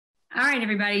All right,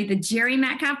 everybody, the Jere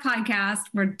Metcalf podcast,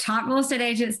 where top real estate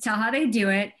agents tell how they do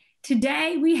it.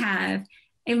 Today, we have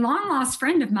a long lost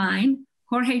friend of mine,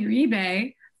 Jorge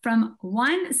Uribe from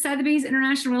One Sotheby's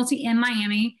International Realty in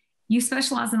Miami. You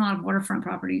specialize in a lot of waterfront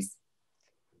properties.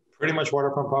 Pretty much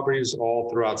waterfront properties all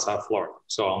throughout South Florida.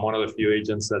 So I'm one of the few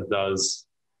agents that does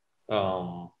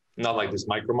not like these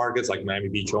micro markets like Miami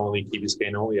Beach only, Key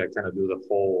Biscayne only. I kind of do the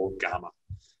whole gamma.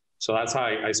 So that's how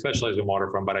I specialize in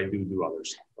waterfront, but I do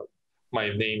others. But my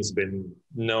name's been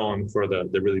known for the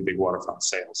really big waterfront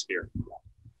sales here.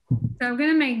 So I'm going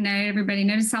to make note, everybody,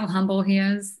 notice how humble he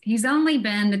is. He's only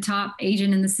been the top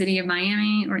agent in the city of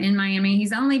Miami or in Miami.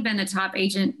 He's only been the top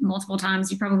agent multiple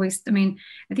times. You probably, I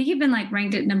think you've been like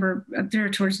ranked at up there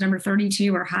towards number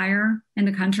 32 or higher in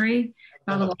the country.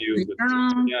 Yeah,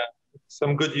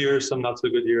 some good years, some not so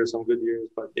good years, some good years.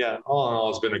 But yeah, all in all,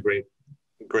 it's been a great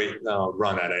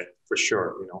run at it for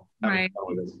sure. Right.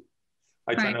 Fun with it.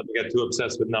 I try not to get too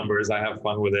obsessed with numbers. I have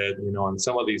fun with it, and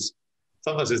some of these,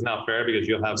 sometimes it's not fair because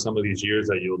you'll have some of these years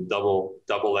that you'll double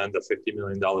end a $50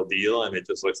 million deal. And it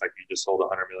just looks like you just sold $100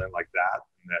 million like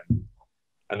that.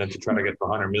 And then to try to get to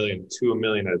 $100 million, to $1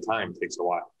 million at a time takes a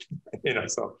while,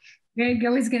 so. I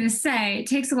was going to say, it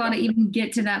takes a while to even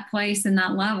get to that place and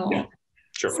that level. Yeah,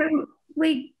 sure. So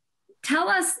tell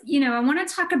us, I want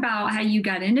to talk about how you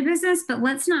got into business, but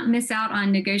let's not miss out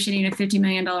on negotiating a $50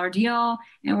 million deal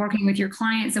and working with your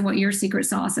clients and what your secret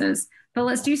sauce is. But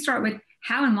let's start with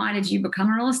how and why did you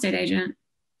become a real estate agent?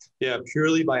 Yeah,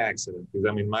 purely by accident.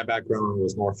 Because my background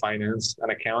was more finance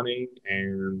and accounting.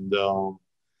 And lo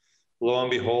and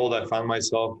behold, I found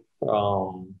myself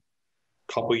a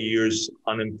couple years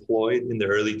unemployed in the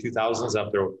early 2000s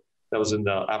after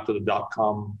the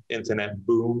dot-com internet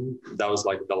boom. That was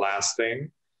like the last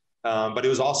thing. But it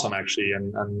was awesome, actually.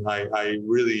 And I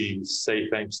really say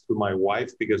thanks to my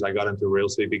wife because I got into real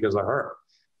estate because of her.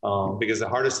 Because the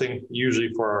hardest thing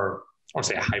usually for, I want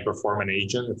to say a high-performing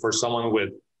agent, for someone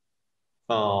with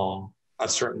a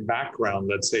certain background,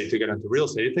 let's say, to get into real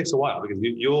estate, it takes a while because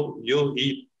you'll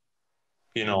eat,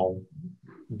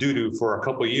 doo-doo for a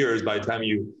couple of years by the time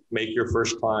you make your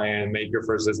first client,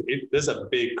 there's a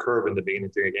big curve in the beginning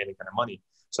to get any kind of money.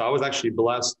 So I was actually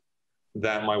blessed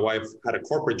that my wife had a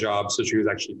corporate job, so she was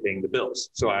actually paying the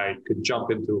bills. So I could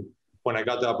jump into, when I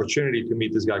got the opportunity to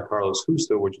meet this guy, Carlos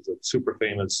Justo, which is a super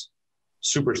famous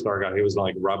superstar guy. He was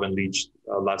like Robin Leach,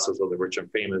 last of the Rich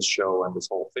and Famous show and this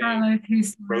whole thing.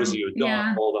 Rosie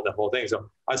O'Donnell and the whole thing. So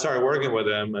I started working with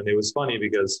him, and it was funny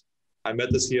because I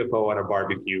met the CFO at a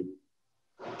barbecue.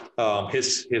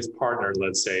 His partner,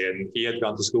 let's say, and he had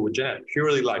gone to school with Jeanette.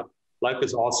 Purely like life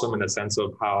is awesome in a sense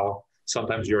of how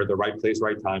sometimes you're at the right place,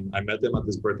 right time. I met them at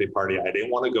this birthday party I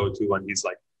didn't want to go to, and he's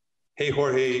like, "Hey,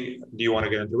 Jorge, do you want to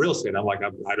get into real estate?" I'm like,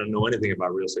 I don't know anything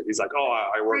about real estate. He's like, "Oh,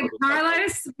 I work with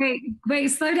Carlos." Wait,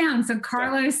 slow down. So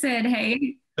Carlos said,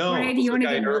 "Hey, no, Jorge, do you want to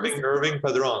get Irving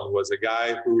Padron was a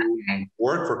guy who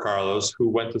worked for Carlos, who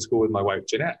went to school with my wife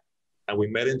Jeanette, and we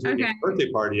met into his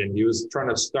birthday party, and he was trying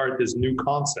to start this new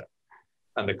concept,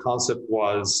 and the concept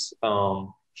was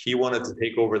he wanted to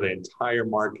take over the entire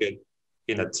market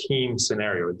in a team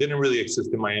scenario. It didn't really exist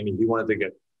in Miami. He wanted to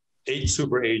get 8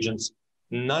 super agents.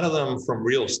 None of them from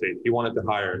real estate. He wanted to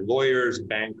hire lawyers,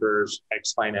 bankers,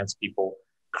 ex-finance people,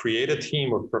 create a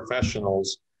team of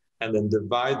professionals, and then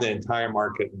divide the entire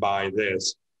market by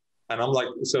this. And I'm like,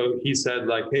 so he said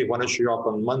like, "Hey, why don't you show up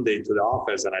on Monday to the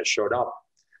office?" And I showed up,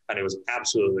 and it was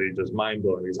absolutely just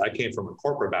mind-blowing because I came from a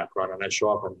corporate background, and I show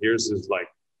up, and here's this like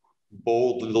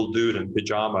bold little dude in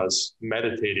pajamas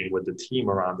meditating with the team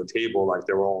around the table, like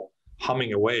they were all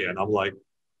humming away. And I'm like,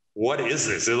 what is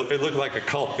this? It looked like a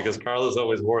cult because Carlos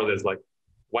always wore this like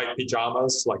white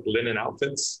pajamas, like linen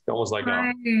outfits, almost like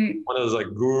one of those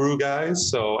like guru guys.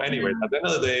 So anyway, at the end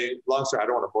of the day, long story, I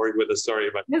don't want to bore you with the story,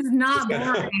 but it's not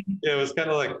boring. Yeah, it was kind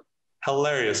of like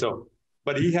hilarious. So,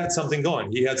 but he had something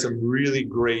going. He had some really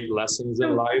great lessons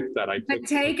in life that I took.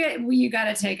 But you got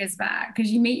to take us back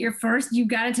because you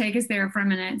got to take us there for a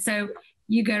minute. So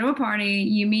you go to a party,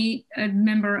 you meet a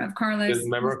member of Carlos.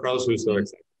 Who's so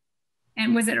excited.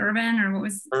 And was it Irvin or what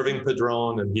was? Irving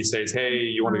Padron, and he says, "Hey,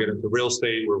 you want to get into real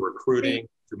estate? We're recruiting."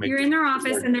 You're in their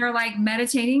office and they're like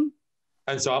meditating.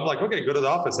 And so I'm like, okay, go to the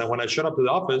office. And when I showed up to the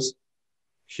office,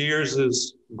 here's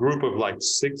this group of like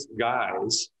 6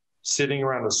 guys sitting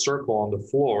around a circle on the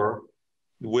floor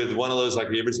with one of those, like,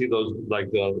 you ever see those, like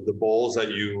the bowls that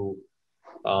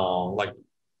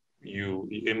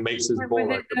it makes this bowl,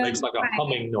 like, it makes like a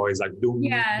humming noise, like doom.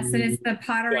 Yes, and it's the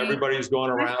pottery. So everybody's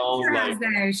going around, like,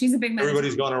 she's a big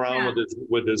everybody's going around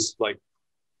with this like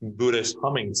Buddhist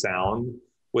humming sound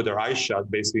with their eyes shut,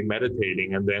 basically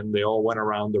meditating. And then they all went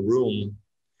around the room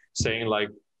saying like,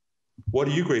 what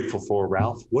are you grateful for,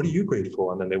 Ralph? What are you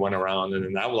grateful? And then they went around, and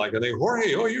then I was like, and they,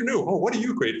 Jorge, oh, you knew. Oh, what are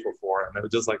you grateful for? And it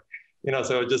was just like,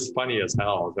 so it was just funny as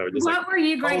hell. So just what were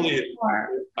you grateful for?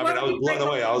 I mean, I was blown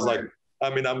away. I was like,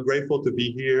 I'm grateful to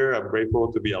be here. I'm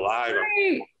grateful to be alive.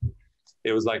 Right.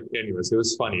 It was like, anyways, it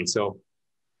was funny. So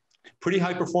pretty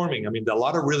high performing. I mean, a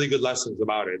lot of really good lessons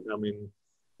about it. I mean,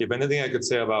 if anything I could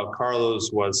say about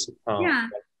Carlos was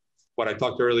what I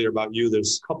talked earlier about you,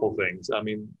 there's a couple things. I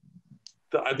mean,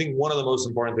 I think one of the most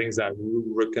important things that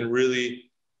can really,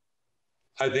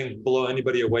 I think, blow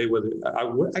anybody away with,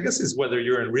 I guess, is whether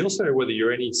you're in real estate or whether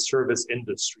you're any service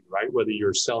industry, right? Whether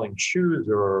you're selling shoes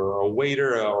or a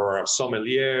waiter or a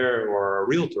sommelier or a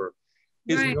realtor,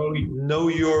 is know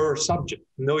your subject,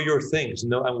 know your things,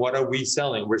 and what are we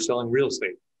selling? We're selling real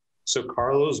estate. So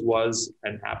Carlos was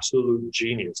an absolute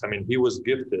genius. I mean, he was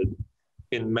gifted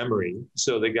in memory.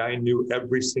 So the guy knew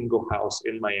every single house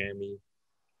in Miami,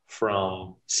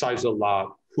 from size of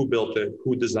lot, who built it,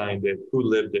 who designed it, who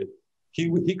lived it.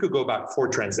 He could go back 4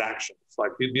 transactions.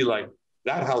 Like, he'd be like,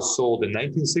 that house sold in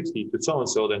 1960 to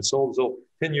so-and-so, then sold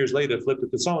 10 years later, flipped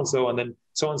it to so-and-so, and then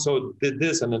so-and-so did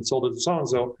this and then sold it to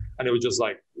so-and-so. And it was just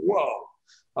like, whoa.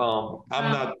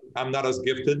 I'm not as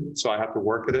gifted, so I have to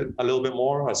work at it a little bit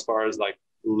more as far as like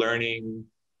learning,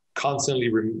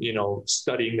 constantly,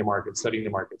 studying the market,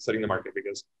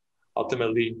 because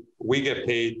ultimately we get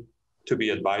paid to be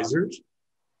advisors.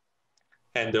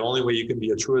 And the only way you can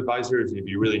be a true advisor is if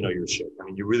you really know your shit. I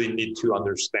mean, you really need to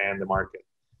understand the market,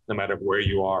 no matter where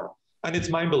you are. And it's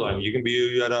mind-blowing. You can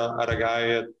be at a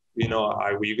guy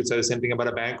you could say the same thing about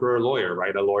a banker or a lawyer,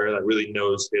 right? A lawyer that really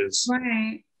knows his.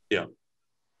 Right. Yeah.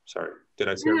 Sorry. Did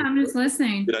I say? Yeah, I'm just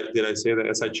listening. Did I say that?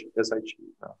 S-I-G?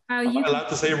 No. Am I allowed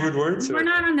to say rude words? We're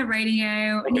not on the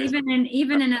radio, okay. And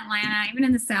even in Atlanta, even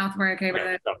in the South, we're okay with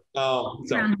it.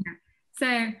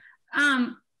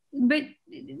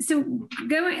 So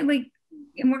going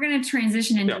and we're going to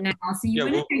transition into now. So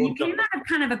you came out of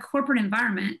kind of a corporate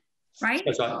environment, right?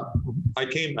 Yes, I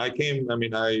came. I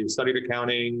mean, I studied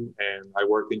accounting and I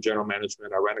worked in general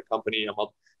management. I ran a company.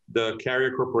 The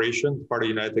Carrier Corporation, part of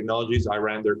United Technologies. I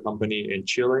ran their company in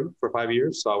Chile for 5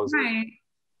 years. So I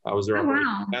was their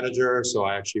manager. So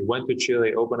I actually went to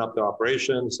Chile, opened up the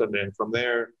operations, and then from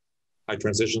there, I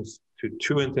transitioned to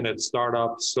 2 internet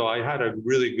startups. So I had a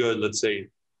really good, let's say,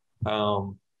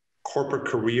 corporate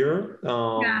career,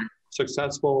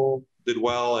 successful, did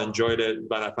well, enjoyed it,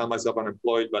 but I found myself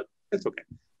unemployed, but it's okay.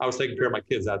 I was taking care of my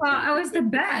kids. I was the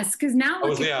best, because now I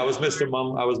was Mr.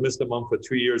 Mom. I was Mr. Mom for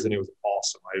 2 years, and it was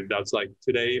awesome. That's like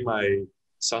today, my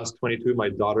son's 22, my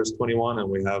daughter's 21, and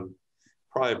we have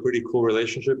probably a pretty cool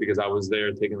relationship because I was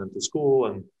there taking them to school,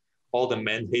 and all the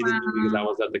men hated me because I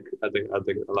was at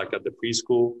the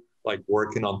preschool, like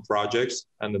working on projects,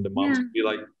 and then the moms would be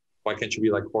like, "Why can't you be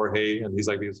like Jorge?" And he's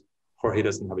like, "Because Jorge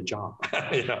doesn't have a job."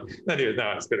 Anyway,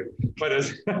 no, it's good. But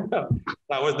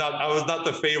I was not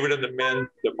the favorite in the men's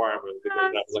department because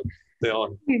I was like,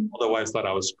 all the wives thought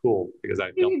I was cool because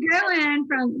I. You go in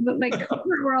from the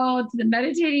corporate world to the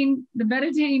meditating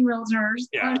realtors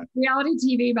on reality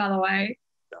TV, by the way.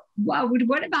 Yeah. Wow.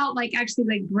 What about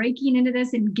actually breaking into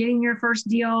this and getting your first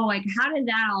deal? How did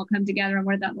that all come together, and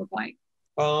what did that look like?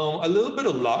 A little bit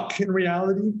of luck in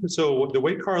reality. So the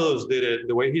way Carlos did it,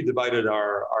 the way he divided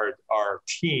our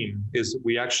team is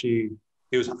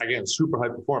it was, again, super high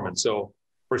performance. So,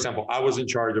 for example, I was in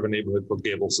charge of a neighborhood called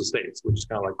Gables Estates, which is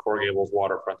kind of like Coral Gables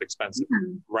waterfront expensive.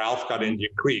 Mm-hmm. Ralph got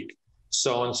Indian Creek.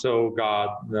 So-and-so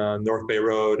got North Bay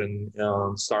Road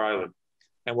and Star Island.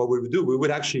 And what we would do, we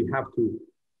would actually have to,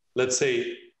 let's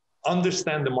say,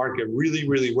 understand the market really,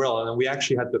 really well. And then we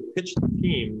actually had to pitch the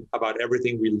team about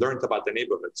everything we learned about the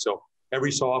neighborhood. So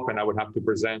every so often I would have to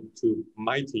present to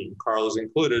my team, Carlos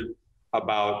included,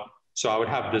 so I would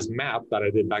have this map that I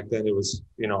did back then. It was,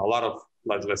 a lot of,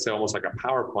 let's say almost like a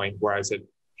PowerPoint where I said,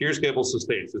 here's Gables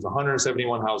Estates. There's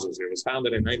 171 houses. It was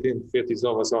founded in 1950,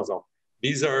 so.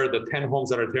 These are the 10 homes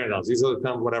that are tearing down. These are the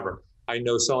 10, whatever. I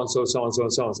know so-and-so, so-and-so,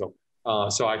 and so-and-so.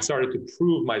 So I started to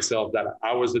prove myself that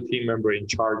I was the team member in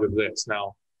charge of this.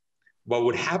 Now, what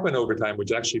would happen over time,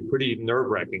 which is actually pretty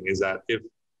nerve-wracking, is that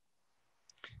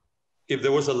if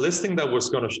there was a listing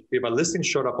if a listing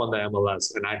showed up on the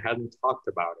MLS and I hadn't talked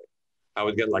about it, I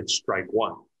would get strike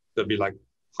one. They'd be like,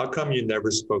 how come you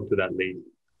never spoke to that lady?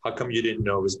 How come you didn't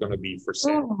know it was going to be for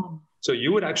sale? Oh. So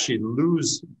you would actually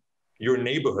lose your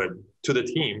neighborhood to the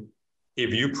team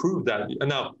if you proved that.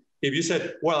 Now, if you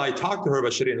said, well, I talked to her,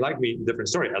 but she didn't like me, different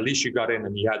story. At least you got in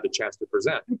and you had the chance to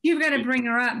present. You've got to bring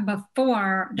her up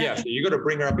before. Yeah, so you got to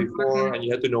bring her up before, and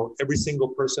you had to know every single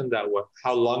person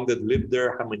how long they lived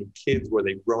there, how many kids, were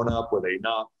they grown up, were they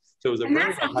not? So it was a and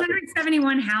very that's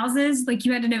 171 houses. Like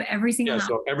you had to know every single house.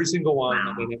 So every single one.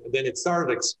 Wow. And then it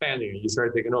started expanding. You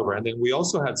started taking over. And then we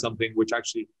also had something which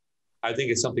actually I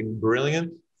think is something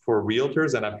brilliant for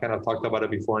realtors. And I've kind of talked about it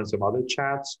before in some other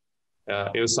chats.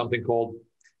 It was something called,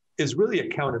 it's really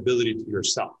accountability to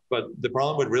yourself. But the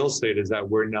problem with real estate is that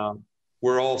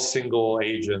we're all single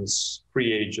agents,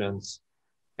 free agents,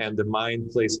 and the mind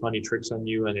plays funny tricks on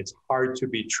you. And it's hard to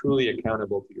be truly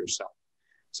accountable to yourself.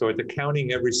 So it's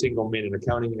accounting every single minute,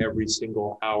 accounting every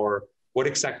single hour. What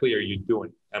exactly are you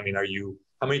doing? I mean,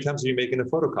 how many times are you making a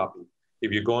photocopy?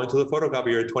 If you go into the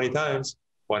photocopier 20 times,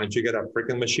 why don't you get a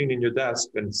freaking machine in your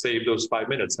desk and save those 5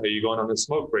 minutes? Are you going on a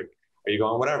smoke break? Are you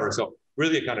going whatever? So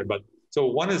really accountable. But so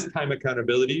one is time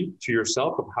accountability to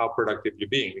yourself of how productive you're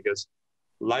being, because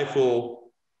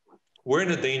we're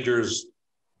in a dangerous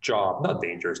job, not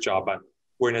dangerous job, but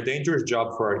we're in a dangerous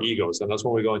job for our egos. And that's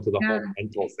when we go into the whole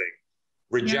mental thing.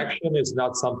 Rejection is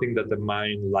not something that the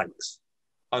mind likes.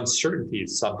 Uncertainty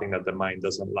is something that the mind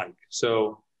doesn't like.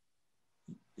 So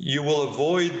you will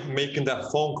avoid making that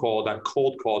phone call, that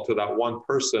cold call to that one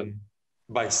person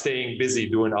by staying busy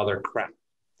doing other crap.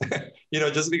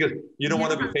 Just because you don't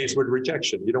want to be faced with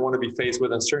rejection. You don't want to be faced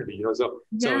with uncertainty, so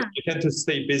you tend to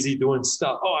stay busy doing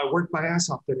stuff. Oh, I worked my ass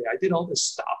off today. I did all this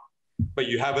stuff, but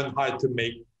you haven't had to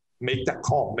make that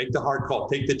call, make the hard call,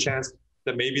 take the chance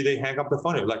that maybe they hang up the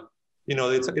phone. Like,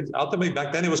 it's ultimately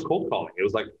back then it was cold calling. It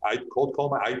was like, I cold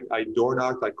called, I door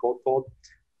knocked, I cold called.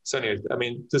 So anyways, I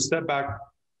mean, to step back,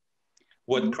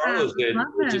 what Carlos did,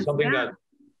 which is something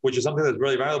that's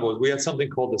really valuable, is we had something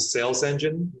called the sales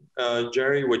engine,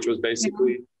 Jere, which was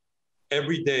basically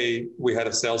every day we had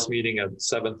a sales meeting at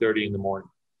 7:30 in the morning,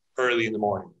 early in the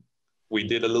morning. We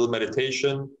did a little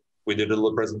meditation, we did a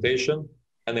little presentation,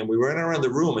 and then we went around the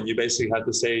room and you basically had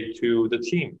to say to the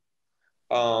team,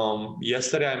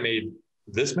 yesterday I made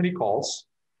this many calls,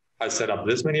 I set up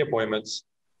this many appointments,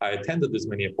 I attended this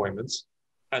many appointments,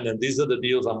 and then these are the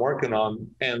deals I'm working on.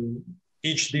 And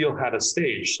each deal had a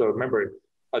stage. So remember,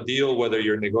 a deal, whether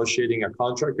you're negotiating a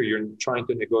contract or you're trying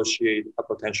to negotiate a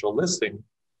potential listing,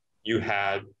 you're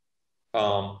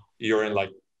in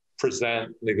like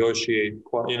present, negotiate,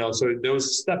 so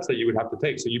those steps that you would have to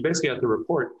take. So you basically have to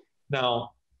report.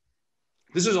 Now,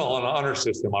 this is all an honor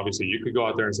system. Obviously, you could go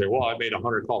out there and say, well, I made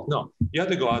 100 calls. No, you have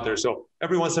to go out there. So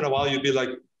every once in a while, you'd be like,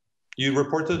 you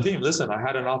report to the team, listen, I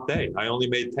had an off day. I only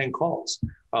made 10 calls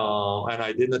and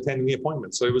I didn't attend any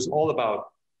appointments. So it was all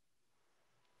about,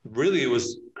 really, it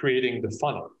was creating the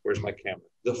funnel. Where's my camera?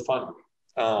 The funnel.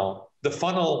 The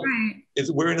funnel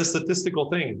is, we're in a statistical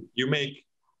thing. You make,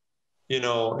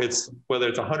 it's whether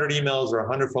it's 100 emails or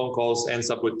 100 phone calls ends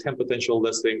up with 10 potential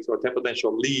listings or 10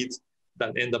 potential leads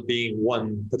that end up being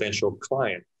one potential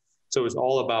client. So it's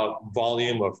all about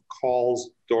volume of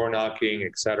calls, door knocking,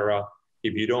 etc.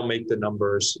 If you don't make the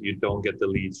numbers, you don't get the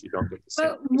leads, you don't get the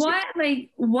sales. But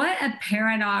what a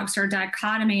paradox or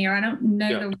dichotomy, or I don't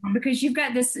know the word, because you've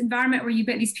got this environment where you've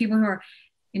got these people who are,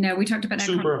 we talked about that.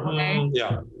 Super,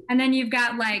 And then you've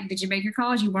got did you make your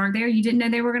calls? You weren't there. You didn't know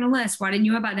they were going to list. Why didn't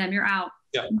you know about them? You're out.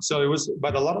 Yeah. So it was,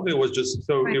 but a lot of it was just,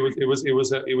 it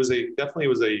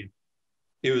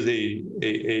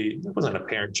wasn't a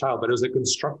parent child, but it was a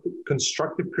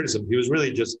constructive criticism. He was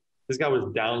really just, this guy was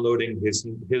downloading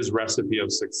his recipe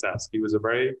of success. He was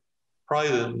probably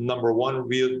the number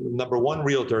one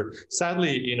realtor.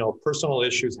 Sadly, personal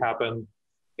issues happened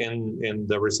in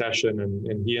the recession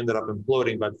and he ended up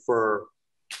imploding. But for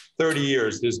 30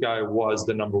 years, this guy was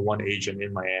the number one agent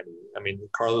in Miami. I mean,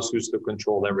 Carlos used to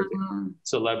control everything. Mm-hmm.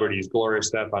 Celebrities, Gloria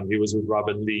Estefan, he was with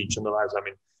Robin Leach and the lives. I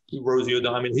mean, Rosie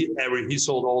O'Donnell. I mean, he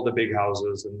sold all the big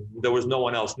houses and there was no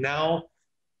one else. Now,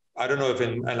 I don't know if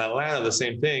in Atlanta, the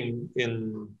same thing.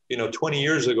 20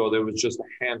 years ago, there was just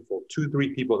a handful,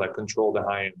 2-3 people that controlled the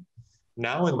high end.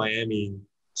 Now in Miami,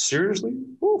 seriously,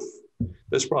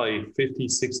 there's probably 50,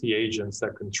 60 agents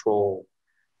that control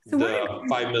the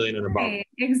 5 million and above.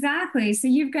 Exactly. So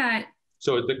you've got.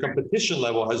 So the competition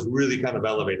level has really kind of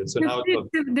elevated. So now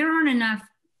there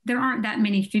aren't that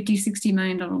many 50, 60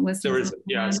 $million listings. There isn't.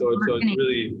 Yeah. So it's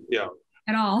really,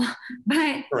 at all,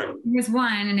 but there's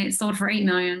one and it sold for 8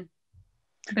 million.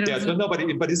 But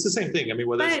it's the same thing. I mean,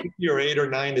 whether it's 50 or 8 or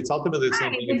 9, it's ultimately the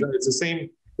same thing.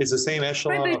 It's the same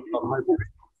echelon of high.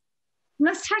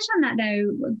 Let's touch on that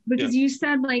though, because you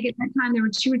said at that time there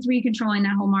were 2 or 3 controlling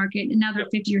that whole market, and now they're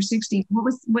 50 or 60.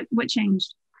 What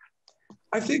changed?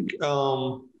 I think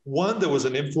one, there was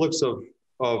an influx of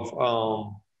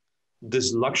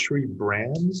this luxury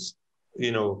brands,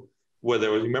 where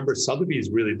there was, remember, Sotheby's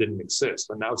really didn't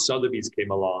exist. And now Sotheby's came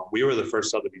along. We were the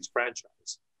first Sotheby's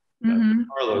franchise that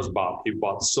Carlos bought. He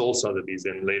bought Soul Sotheby's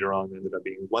and later on ended up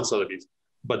being one Sotheby's.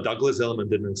 but Douglas Elliman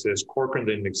didn't exist. Corcoran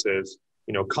didn't exist.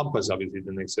 Compass obviously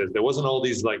didn't exist. There wasn't all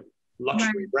these like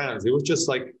luxury brands. It was just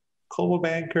like Coldwell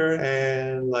Banker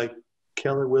and like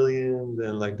Keller Williams,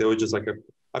 and like there was just like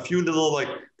a few little like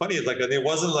funny. It's like, and it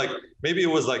wasn't like, maybe it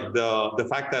was like the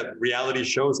fact that reality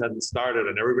shows hadn't started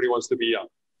and everybody wants to be a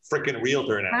freaking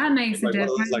realtor now. That makes a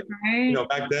difference, like, right?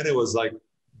 Back then it was like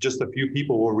just a few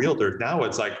people were realtors. Now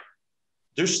it's like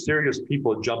there's serious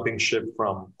people jumping ship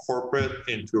from corporate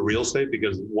into real estate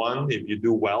because one, if you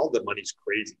do well, the money's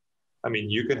crazy. I mean,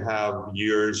 you can have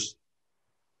years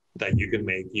that you can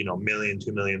make, million,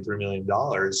 $2 million, $3 million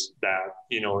that,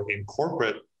 in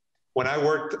corporate. When I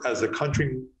worked as a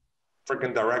country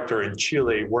freaking director in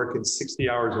Chile, working 60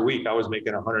 hours a week, I was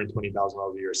making $120,000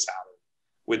 a year salary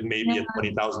with maybe a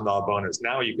 $20,000 bonus.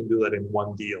 Now you can do that in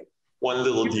one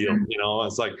little deal,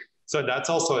 it's like, so that's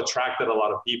also attracted a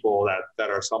lot of people that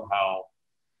are somehow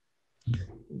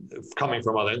coming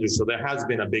from other industries. So there has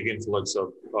been a big influx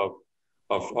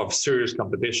of serious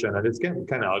competition, and it's getting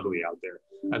kind of ugly out there.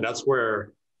 And that's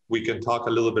where we can talk a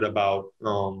little bit about,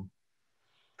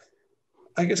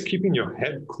 I guess, keeping your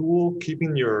head cool,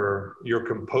 keeping your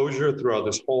composure throughout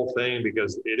this whole thing,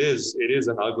 because it is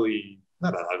an ugly,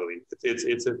 not an ugly,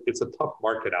 it's a tough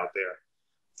market out there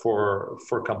for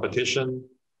competition.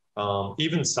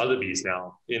 Even Sotheby's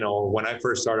now, when I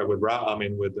first started with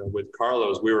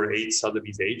Carlos, we were 8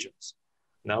 Sotheby's agents.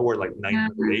 Now we're like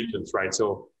 900 agents, right?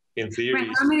 So in theory,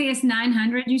 how many is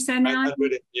 900? You said now?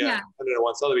 900,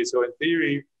 101 Sotheby's. So in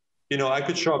theory, I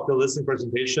could show up to a listing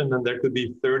presentation and there could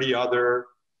be 30 other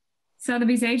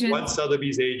Sotheby's agents. One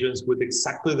Sotheby's agents with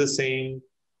exactly the same,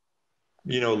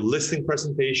 listing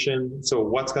presentation. So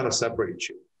what's going to separate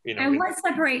you? And what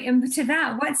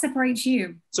separates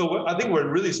you? So I think what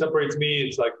really separates me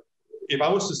is like, if I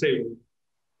was to say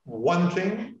one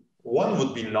thing, one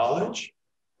would be knowledge,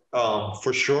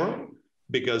 for sure,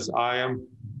 because I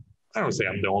don't say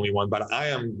I'm the only one, but I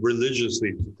am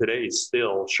religiously today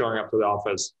still showing up to the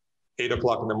office 8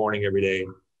 o'clock in the morning every day.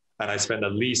 And I spend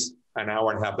at least an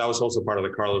hour and a half. That was also part of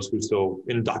the Carlos Justo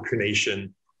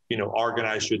indoctrination,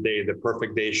 organize your day. The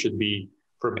perfect day should be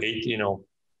from 8,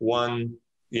 one,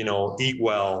 eat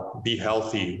well, be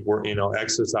healthy, or,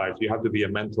 exercise. You have to be a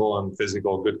mental and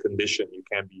physical good condition. You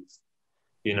can't be,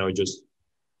 just,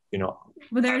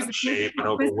 well, there's out of shape and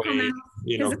overweight,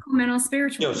 physical, mental,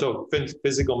 spiritual. So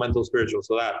physical, mental, spiritual.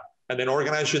 So that, and then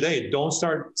organize your day. Don't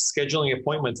start scheduling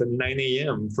appointments at 9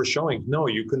 a.m. for showings. No,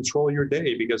 you control your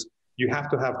day, because you have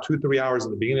to have 2-3 hours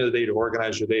in the beginning of the day to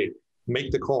organize your day,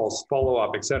 make the calls, follow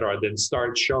up, etc. Then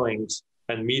start showings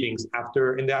and meetings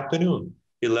in the afternoon,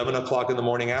 11 o'clock in the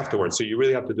morning afterwards. So you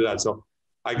really have to do that. So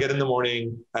I get in the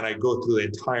morning and I go through the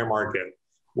entire market,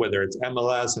 whether it's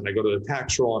MLS, and I go to the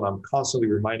tax roll, and I'm constantly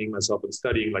reminding myself and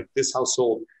studying, like, this house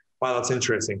sold. Wow, that's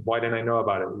interesting. Why didn't I know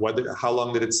about it? How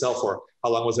long did it sell for? How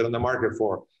long was it on the market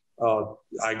for?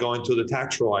 I go into the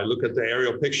tax roll. I look at the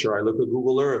aerial picture. I look at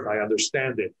Google Earth. I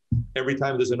understand it. Every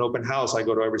time there's an open house, I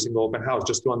go to every single open house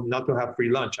just not to have free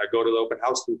lunch. I go to the open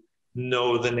house to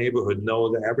know the neighborhood,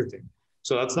 know everything.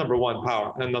 So that's number one,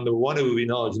 power. And number one, it would be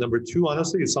knowledge. Number two,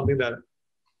 honestly, is something that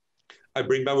I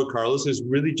bring back with Carlos, is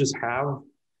really just have,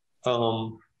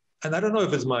 and I don't know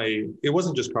if it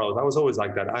wasn't just Carlos. I was always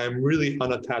like that. I am really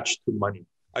unattached to money.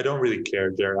 I don't really care,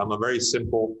 Jere. I'm a very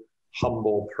simple,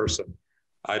 humble person.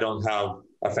 I don't have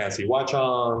a fancy watch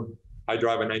on. I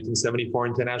drive a 1974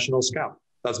 International Scout.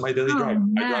 That's my daily drive.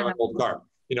 I drive an old car.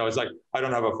 It's like, I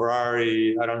don't have a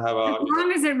Ferrari. I don't have a... As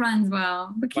long as it runs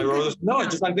well.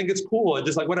 I think it's cool. It's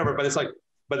just like, whatever. But it's like,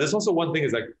 but there's also one thing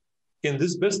is like, in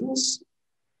this business,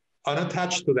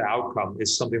 unattached to the outcome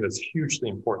is something that's hugely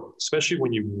important, especially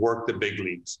when you work the big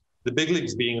leagues. The big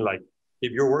leagues being like,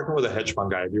 if you're working with a hedge fund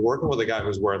guy, if you're working with a guy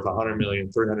who's worth 100 million,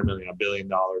 300 million, $1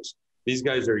 billion, these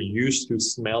guys are used to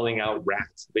smelling out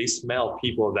rats. They smell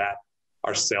people that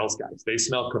are sales guys. They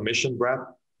smell commission breath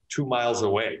 2 miles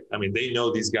away. I mean, they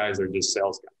know these guys are just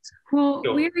sales guys. Well,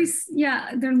 so, they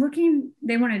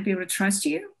want to be able to trust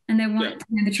you, and they want to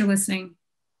know that you're listening.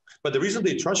 But the reason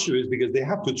they trust you is because they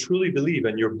have to truly believe,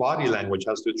 and your body language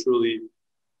has to truly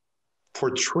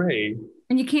portray.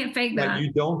 And you can't fake that.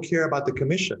 You don't care about the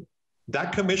commission.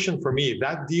 That commission for me,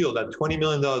 that deal, that $20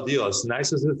 million deal, as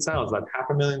nice as it sounds, like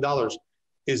 $500,000,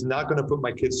 is not going to put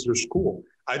my kids through school.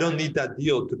 I don't need that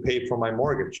deal to pay for my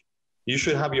mortgage. You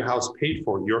should have your house paid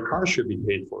for. Your car should be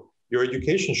paid for. Your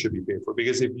education should be paid for.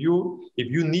 Because if you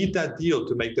need that deal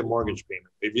to make the mortgage payment,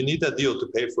 if you need that deal to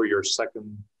pay for your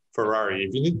second Ferrari,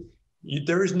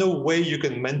 there is no way you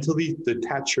can mentally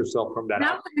detach yourself from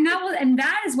that. And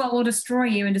that is what will destroy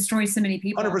you and destroy so many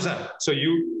people. 100%. So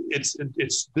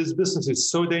this business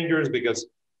is so dangerous because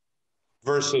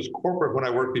versus corporate when I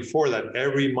worked before that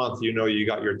every month, you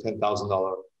got your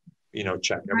 $10,000,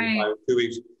 check every 2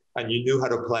 weeks, and you knew how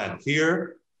to plan.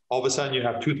 Here, all of a sudden you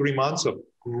have 2-3 months of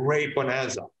great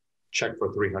bonanza. Check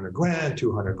for 300 grand,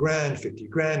 200 grand, 50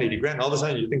 grand, 80 grand. All of a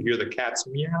sudden you think you're the cat's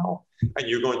meow, and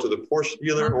you're going to the Porsche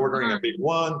dealer, ordering a big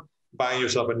one, buying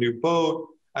yourself a new boat.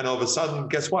 And all of a sudden,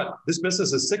 guess what? This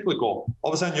business is cyclical.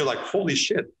 All of a sudden you're like, holy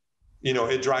shit,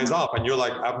 it dries off. And you're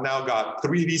like, I've now got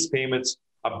 3 lease payments,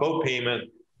 a boat payment,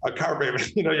 a car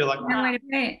payment. You're like, no way to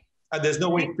pay. And there's no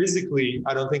way physically,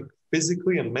 I don't think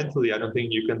physically and mentally, I don't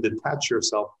think you can detach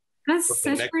yourself from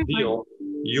the next deal.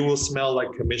 You will smell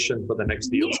like commission for the next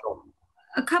deal. Yeah. So,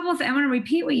 a couple of things. I want to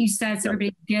repeat what you said so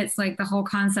everybody gets like the whole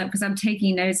concept, because I'm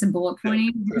taking notes and bullet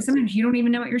pointing. Because sometimes you don't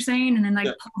even know what you're saying, and then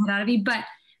pull it out of you. But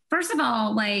first of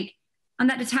all, like on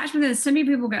that detachment, so many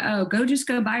people go, just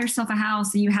go buy yourself a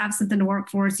house so you have something to work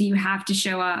for, so you have to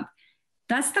show up.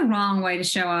 That's the wrong way to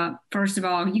show up. First of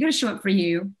all, you got to show up for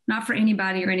you, not for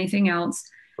anybody or anything else.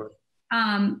 Right.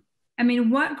 I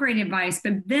mean, what great advice.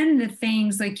 But then the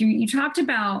things like you talked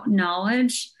about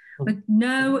knowledge, like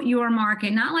know your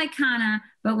market, not like kind of,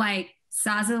 but like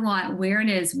size of the lot, where it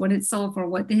is, what it's sold for,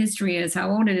 what the history is, how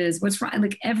old it is, what's right,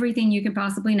 like everything you can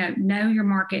possibly know your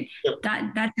market. Yep.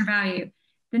 That's your value.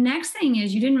 The next thing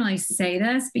is, you didn't really say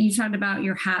this, but you talked about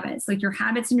your habits, like your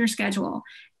habits and your schedule.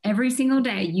 Every single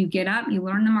day you get up, you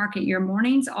learn the market. Your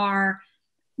mornings are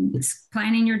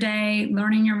planning your day,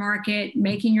 learning your market,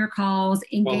 making your calls,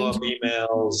 engaging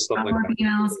emails, stuff like that.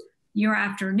 Emails. Your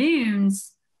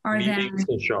afternoons are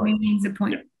meetings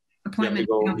appointments.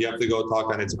 You have to go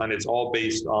talk, and it's all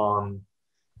based on.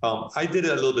 I did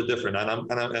it a little bit different,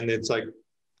 and it's like,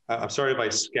 I'm sorry if I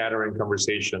scatter in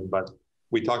conversation, but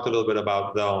we talked a little bit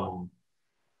about the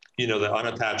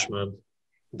unattachment,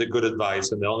 the good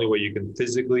advice, and the only way you can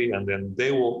physically, and then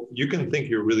you can think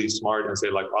you're really smart and say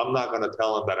like, I'm not going to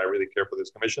tell them that I really care for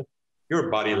this commission. Your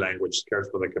body language cares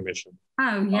for the commission.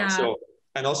 Oh yeah.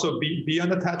 And also be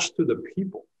unattached to the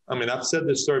people. I mean, I've said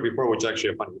this story before, which is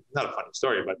actually not a funny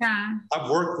story, but I've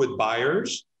worked with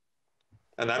buyers,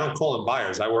 and I don't call them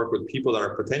buyers. I work with people that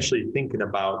are potentially thinking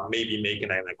about maybe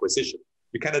making an acquisition.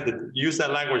 You kind of use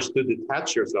that language to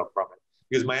detach yourself from it,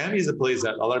 because Miami is a place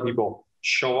that a lot of people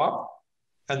show up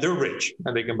and they're rich,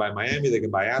 and they can buy Miami, they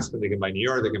can buy Aspen, they can buy New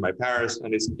York, they can buy Paris,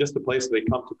 and it's just a place that they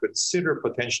come to consider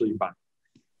potentially buying.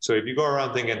 So if you go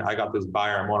around thinking, I got this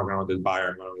buyer, I'm going with this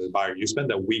buyer, you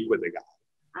spend a week with the guy.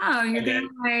 Oh, you're doing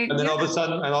right. And then all of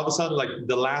a sudden, like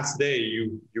the last day,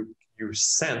 you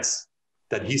sense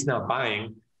that he's not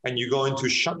buying, and you go into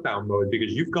shutdown mode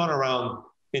because you've gone around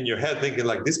in your head thinking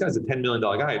like, this guy's a $10 million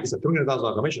guy, this is a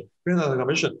 $300,000 commission, $300,000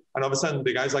 commission, and all of a sudden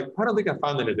the guy's like, I don't think I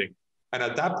found anything. And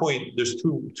at that point, there's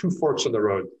two forks on the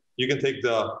road. You can take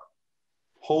the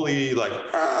holy like,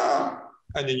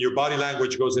 and then your body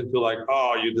language goes into like,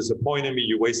 oh, you disappointed me,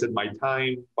 you wasted my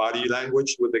time, body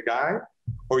language with the guy,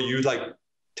 or you like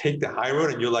take the high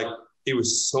road and you're like, it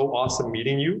was so awesome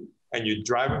meeting you, and you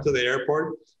drive him to the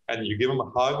airport and you give him a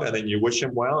hug, and then you wish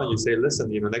him well, and you say, listen,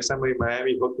 next time we're in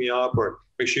Miami, hook me up, or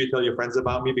make sure you tell your friends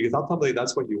about me, because ultimately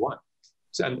that's what you want.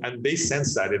 So, and they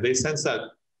sense that. If they sense that,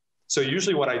 so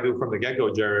usually what I do from the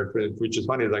get-go, Jere, which is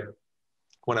funny, is like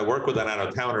when I work with an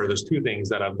out-of-towner, there's 2 things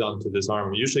that I've done to disarm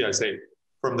them. Usually I say,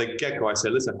 from the get-go, I say,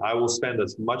 listen, I will spend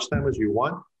as much time as you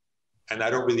want, and I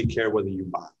don't really care whether you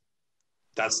buy.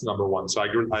 That's number one. So I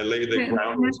lay the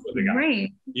ground rules for the guy.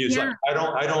 Great. He's like,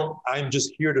 I'm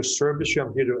just here to service you.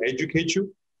 I'm here to educate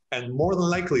you. And more than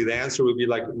likely, the answer would be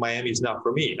like, Miami's not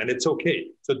for me. And it's okay.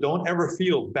 So don't ever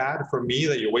feel bad for me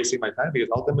that you're wasting my time, because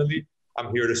ultimately,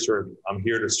 I'm here to serve you. I'm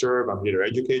here to serve. I'm here to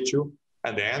educate you.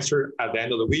 And the answer at the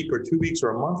end of the week or 2 weeks or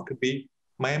a month could be,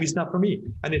 Miami's not for me.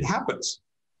 And it happens.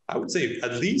 I would say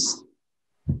at least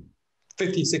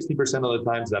 50, 60% of the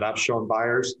times that I've shown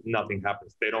buyers, nothing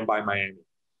happens. They don't buy Miami.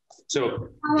 So,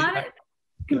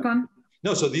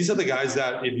 so these are the guys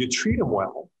that if you treat them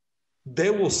well, they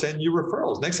will send you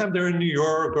referrals. Next time they're in New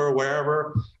York or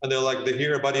wherever, and they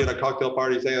hear a buddy at a cocktail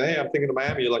party saying, hey, I'm thinking of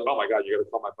Miami. You're like, oh my God, you got to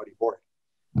call my buddy Jorge.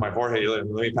 Let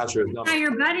me pass you his number. Yeah,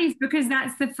 your buddies, because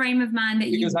that's the frame of mind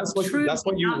that that's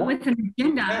what you want. With an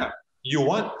agenda. Yeah. You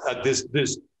want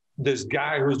this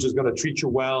guy who's just going to treat you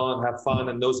well and have fun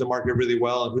and knows the market really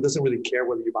well, and who doesn't really care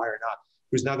whether you buy or not.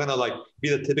 Who's not going to be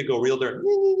the typical realtor.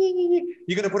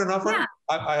 You're going to put an offer? Yeah.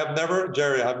 I have never,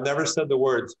 Jere, I've never said the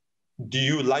words, do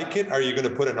you like it? Or are you going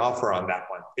to put an offer on that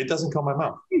one? It doesn't come out of my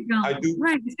mouth. I do.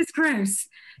 Right. It's just gross.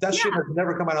 That shit has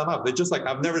never come out of my mouth. It's just like,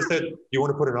 I've never said, you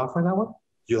want to put an offer on that one?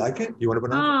 You like it? You want to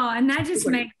put an offer? Oh, and that just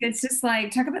makes, it's just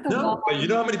like, talk about the wall. But you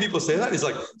know how many people say that? It's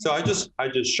like, so I just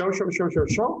show.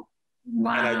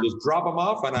 Wow. And I just drop them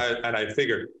off, and I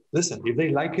figured listen, if they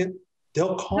like it,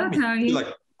 they'll call me. Tell you. Like,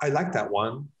 I like that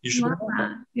one. You should love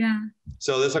that. Yeah.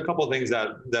 So there's a couple of things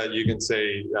that you can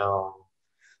say.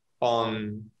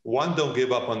 On one, don't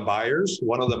give up on buyers.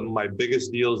 One of my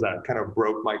biggest deals that kind of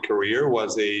broke my career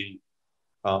was a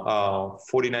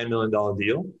 $49 million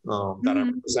deal that I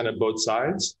represented both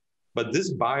sides. But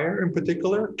this buyer in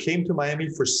particular came to Miami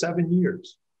for 7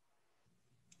 years.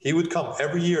 He would come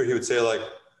every year. He would say like,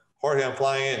 Jorge, I'm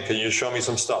flying in. Can you show me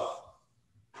some stuff?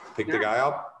 Pick the guy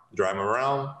up, drive him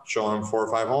around, show him 4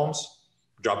 or 5 homes,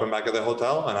 drop him back at the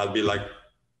hotel. And I'd be like,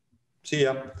 see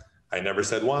ya. I never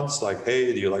said once, like,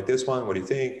 hey, do you like this one? What do you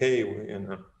think? Hey,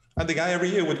 and the guy every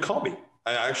year would call me.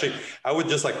 I would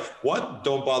just like, what?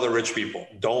 Don't bother rich people.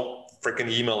 Don't freaking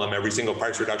email them every single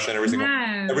price reduction,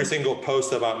 every single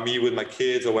post about me with my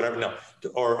kids or whatever. No,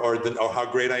 or how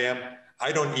great I am.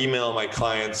 I don't email my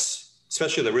clients,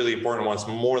 especially the really important ones,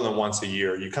 more than once a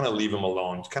year. You kind of leave them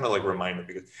alone, kind of like remind them,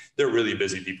 because they're really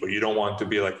busy people. You don't want to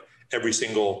be like every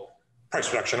single price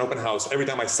reduction, open house. Every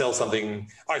time I sell something,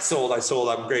 I sold,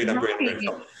 I'm great.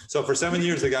 So for 7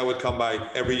 years, the guy would come by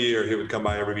every year. He would come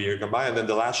by every year, come by. And then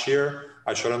the last year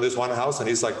I showed him this one house and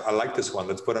he's like, I like this one.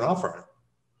 Let's put an offer on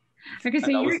it. Okay. So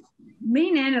you're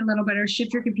lean in a little bit or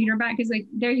shift your computer back. Cause like,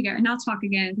 there you go. And I'll talk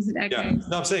again because it echoes. Yeah.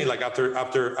 No, I'm saying like after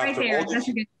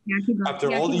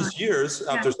all these years,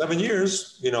 after 7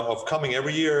 years, you know, of coming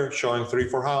every year, showing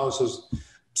 3-4 houses.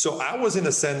 So I was in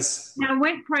a sense. Now,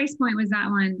 what price point was that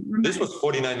one? This was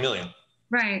 49 million.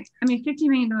 Right. I mean, $50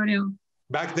 million deal.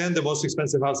 Back then, the most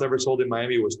expensive house ever sold in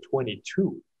Miami was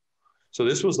 22. So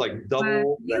this was like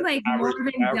double. You like more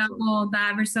than double the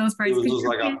average sales price. It was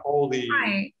like a holy.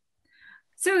 Right.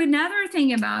 So another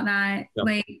thing about that,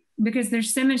 like, because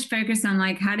there's so much focus on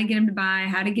like how to get them to buy,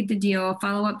 how to get the deal,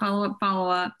 follow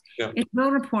up. Yeah. It's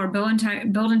build rapport, build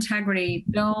integrity,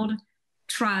 build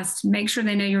trust, make sure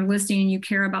they know you're listening and you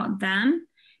care about them.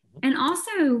 And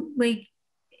also, like,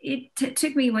 it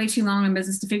took me way too long in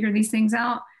business to figure these things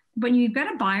out. When you've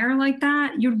got a buyer like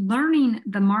that, you're learning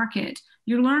the market.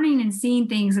 You're learning and seeing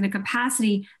things in a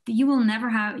capacity that you will never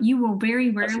have. You will very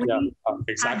rarely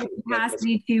have the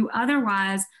capacity to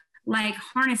otherwise like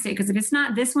harness it. Because if it's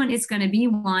not this one, it's going to be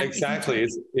one. Exactly.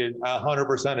 It's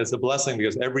 100%. It's a blessing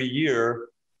because every year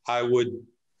I would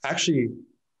actually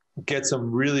get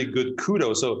some really good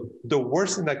kudos. So the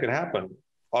worst thing that could happen,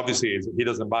 obviously, is he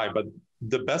doesn't buy. But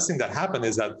the best thing that happened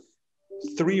is that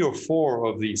 3 or 4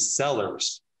 of these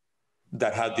sellers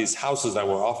that had these houses that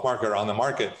were off market or on the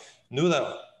market knew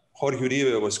that Jorge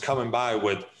Uribe was coming by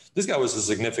with, this guy was a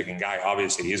significant guy.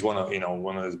 Obviously, he's one of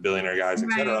those billionaire guys,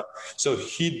 etc. So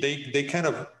they kind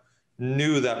of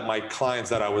knew that my clients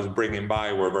that I was bringing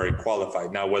by were very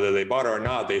qualified. Now, whether they bought it or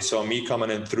not, they saw me coming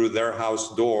in through their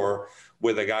house door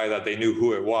with a guy that they knew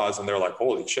who it was. And they're like,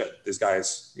 holy shit, this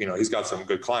guy's, he's got some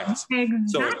good clients. Exactly.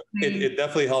 So it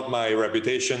definitely helped my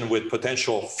reputation with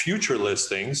potential future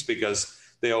listings because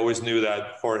they always knew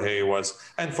that Jorge was,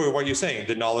 and for what you're saying,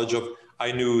 the knowledge of,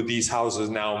 I knew these houses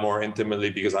now more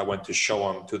intimately because I went to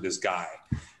show them to this guy.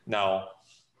 Now,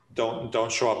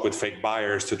 don't show up with fake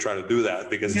buyers to try to do that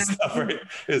because that's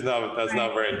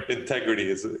not very, integrity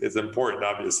is important,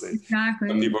 obviously. Exactly.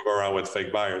 Some people go around with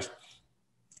fake buyers.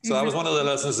 So that was one of the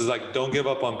lessons is like, don't give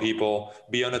up on people,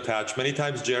 be unattached. Many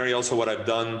times, Jere, also what I've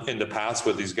done in the past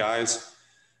with these guys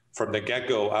from the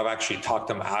get-go, I've actually talked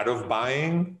them out of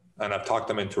buying and I've talked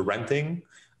them into renting.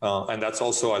 And that's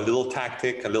also a little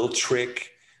tactic, a little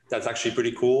trick. That's actually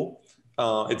pretty cool.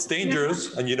 It's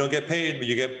dangerous and you don't get paid, but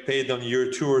you get paid on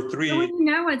year 2 or 3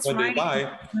 when they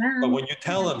buy. But when you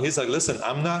tell them, he's like, listen,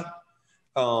 I'm not,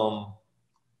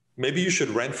 maybe you should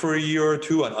rent for a year or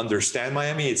 2 and understand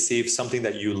Miami and see if something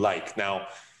that you like. Now,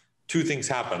 2 things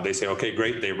happen. They say, okay,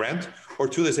 great, they rent. Or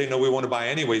 2, they say, no, we want to buy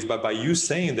anyways. But by you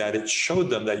saying that, it showed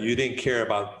them that you didn't care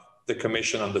about the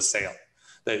commission on the sale.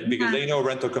 Because they know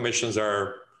rental commissions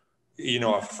are,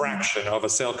 a fraction of a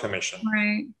sale commission.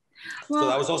 Right. Well, so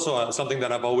that was also something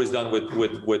that I've always done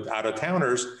with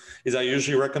out-of-towners is I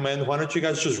usually recommend, why don't you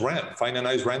guys just rent? Find a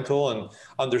nice rental and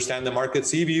understand the market.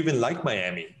 See if you even like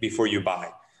Miami before you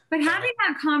buy. But having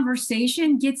that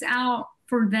conversation gets out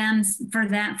for them,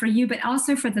 for you, but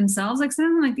also for themselves. Like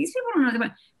something like these people don't know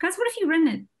about, guys, what if you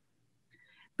rented?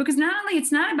 Because not only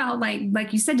it's not about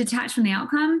like you said, detached from the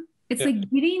outcome. It's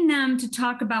like getting them to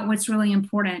talk about what's really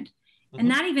important. And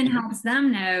that even helps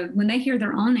them know when they hear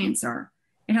their own answer,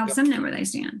 it helps them know where they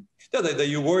stand. Yeah, that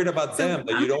you're worried about them,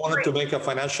 that you don't want them to make a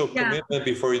financial commitment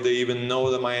before they even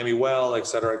know the Miami well, et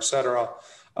cetera, et cetera.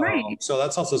 Right. So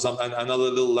that's also another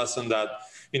little lesson that,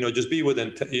 just be with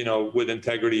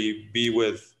integrity, be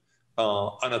with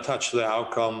unattached to the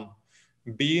outcome.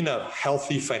 be in a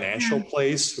healthy financial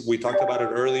place. We talked about it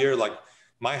earlier. Like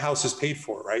my house is paid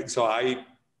for, right? So I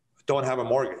don't have a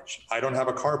mortgage. I don't have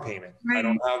a car payment. Right. I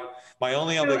don't have my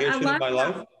only obligation in my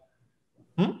life.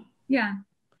 Yeah.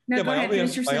 No, Yeah, go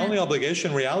ahead. my only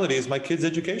obligation reality is my kids'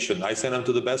 education. I send them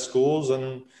to the best schools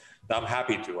and I'm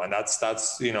happy to. And that's,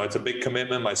 it's a big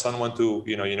commitment. My son went to,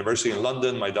 university in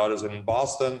London. My daughter's in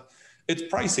Boston. It's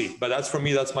pricey, but that's for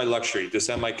me, that's my luxury, to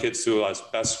send my kids to as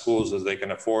best schools as they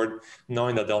can afford,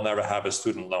 knowing that they'll never have a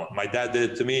student loan. My dad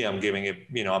did it to me. I'm giving it,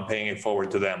 I'm paying it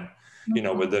forward to them,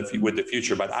 with the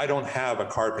future, but I don't have a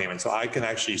car payment. So I can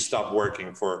actually stop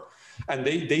working and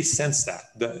they sense that.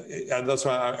 And that's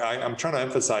why I'm trying to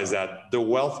emphasize that the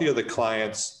wealthier the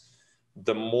clients,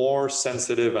 the more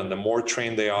sensitive and the more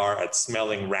trained they are at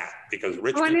smelling rat, because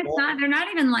rich people, they're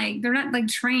not like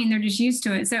trained. They're just used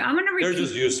to it. So I'm going to they're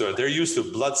just used to it. They're used to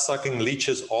blood sucking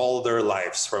leeches all their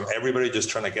lives from everybody just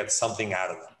trying to get something out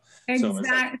of them.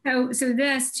 Exactly. So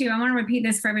this too, I want to repeat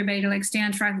this for everybody to like stay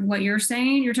on track with what you're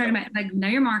saying. You're talking about like know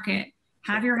your market,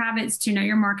 have your habits to know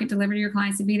your market, deliver to your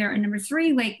clients to be there. And number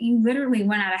 3, like you literally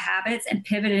went out of habits and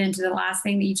pivoted into the last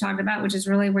thing that you talked about, which is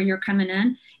really where you're coming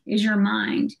in, is your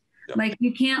mind. Yep. Like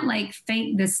you can't like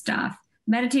fake this stuff.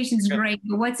 Meditation's great,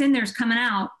 but what's in there is coming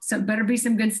out. So it better be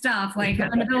some good stuff. Like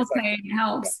having the bills paid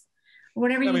helps.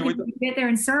 Whatever you can get there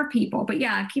and serve people. But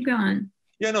yeah, keep going.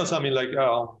 Yeah, no, so I mean, like,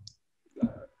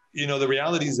 the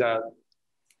reality is that,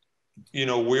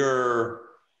 we're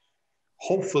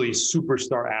hopefully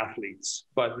superstar athletes,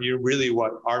 but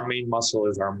what our main muscle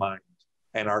is our mind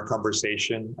and our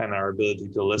conversation and our ability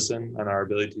to listen and our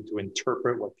ability to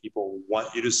interpret what people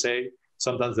want you to say.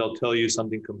 Sometimes they'll tell you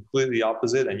something completely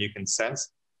opposite and you can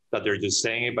sense that they're just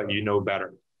saying it, but you know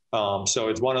better. So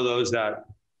it's one of those that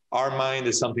our mind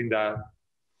is something that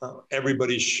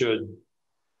everybody should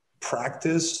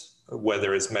practice,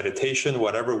 whether it's meditation,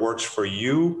 whatever works for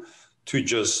you,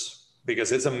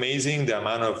 because it's amazing the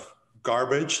amount of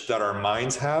garbage that our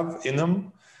minds have in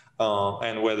them.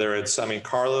 And whether it's,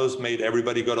 Carlos made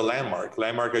everybody go to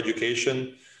Landmark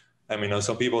education.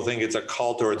 Some people think it's a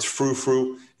cult or it's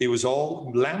frou-frou. It was all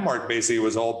Landmark, basically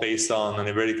was all based on, and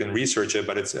everybody can research it,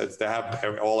 but they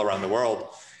have all around the world.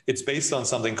 It's based on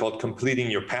something called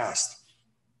completing your past.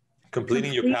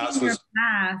 Completing your past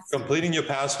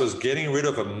was getting rid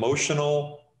of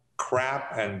emotional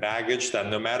crap and baggage that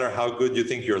no matter how good you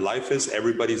think your life is,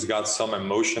 everybody's got some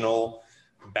emotional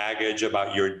baggage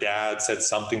about your dad said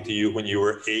something to you when you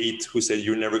were 8, who said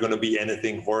you're never going to be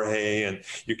anything, Jorge, and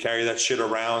you carry that shit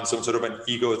around, some sort of an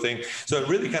ego thing. So it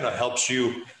really kind of helps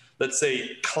you, let's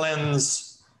say,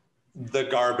 cleanse the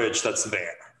garbage that's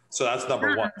there. So that's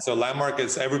number 1. So Landmark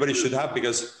is everybody should have,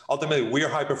 because ultimately we're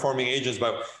high performing agents,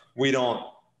 but we don't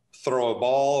throw a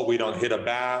ball, we don't hit a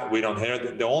bat, we don't hit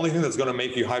it. The only thing that's going to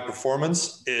make you high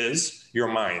performance is your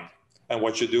mind and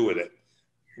what you do with it.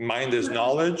 Mind is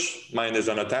knowledge, mind is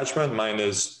unattachment, mind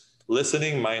is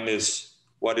listening, mind is,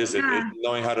 what is it? It's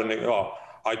knowing how to,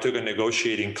 I took a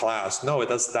negotiating class. No,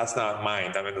 that's not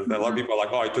mind. A lot of people are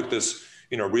like, I took this,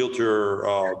 realtor,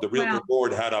 the realtor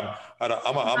board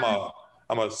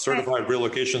I'm a certified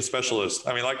relocation specialist.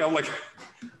 I'm like,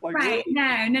 right.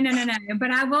 No.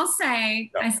 But I will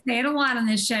say, I say it a lot on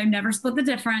this show, never split the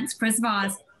difference. Chris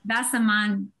Voss, that's a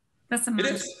mind. It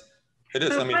is. But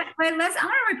I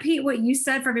want to repeat what you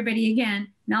said for everybody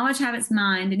again. Knowledge, habits,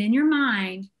 mind. And in your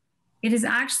mind, it is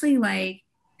actually like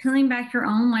peeling back your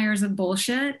own layers of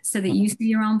bullshit so that you see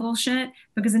your own bullshit.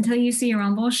 Because until you see your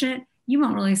own bullshit, you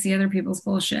won't really see other people's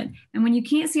bullshit. And when you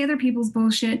can't see other people's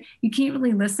bullshit, you can't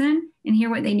really listen and hear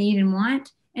what they need and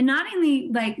want. And not only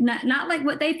like, not like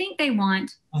what they think they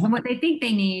want and what they think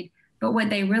they need, but what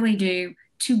they really do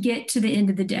to get to the end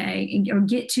of the day or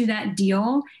get to that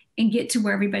deal and get to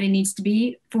where everybody needs to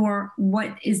be for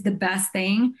what is the best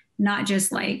thing, not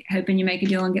just like hoping you make a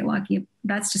deal and get lucky.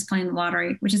 That's just playing the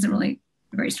lottery, which isn't really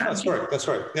a great strategy. That's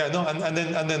right. Yeah, no, and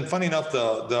then funny enough,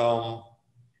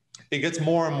 it gets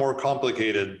more and more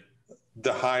complicated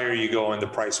the higher you go in the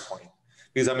price point.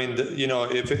 Because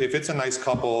if it's a nice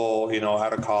couple,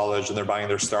 out of college and they're buying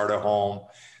their starter home,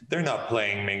 they're not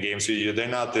playing main games with you. They're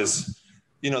not this,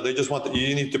 they just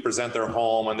you need to present their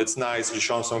home and it's nice. You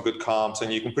show them some good comps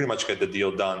and you can pretty much get the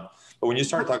deal done. But when you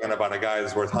start talking about a guy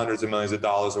that's worth hundreds of millions of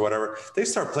dollars or whatever, they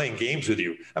start playing games with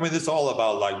you. It's all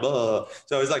about like, blah.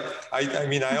 So it's like,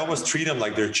 I almost treat them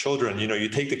like they're children. You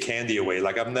take the candy away.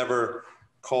 Like I've never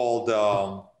called,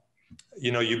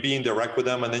 you being direct with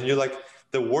them. And then you're like,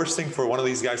 the worst thing for one of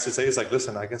these guys to say is like,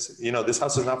 listen, I guess, this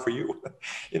house is not for you.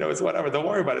 It's whatever. Don't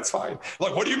worry about it. It's fine.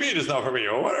 Like, what do you mean it's not for me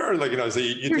or whatever? Like, so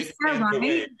you take the candy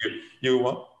away. You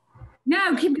what?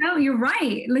 No, keep going. You're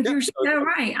right. Like you're so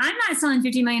right. I'm not selling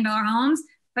 $50 million homes,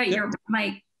 but you're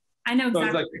like, I know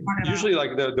exactly like, what you're talking usually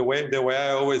about. like the way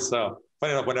I always, funny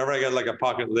enough, whenever I get like a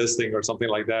pocket listing or something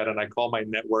like that, and I call my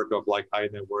network of like high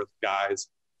net worth guys,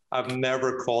 I've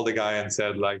never called a guy and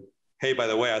said like, hey, by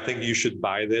the way, I think you should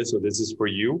buy this, or this is for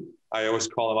you. I always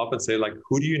call them up and say like,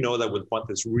 who do you know that would want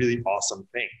this really awesome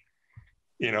thing?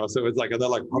 You know, so it's like, and they're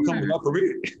like, how come not for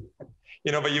me?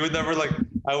 You know, but you would never like,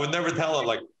 I would never tell him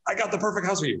like, I got the perfect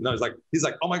house for you. No, he's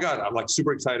like, oh my God, I'm like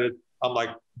super excited. I'm like,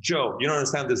 Joe, you don't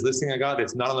understand this listing I got.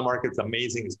 It's not on the market. It's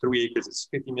amazing. It's 3 acres. It's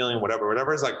 50 million,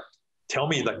 whatever. It's like, tell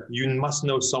me, like, you must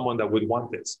know someone that would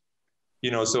want this.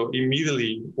 You know, so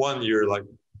immediately, one, you're like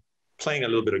playing a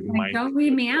little bit of mind. Don't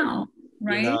leave me out,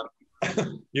 right?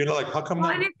 You're not like, how come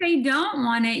not? And if they don't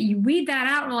want it, you weed that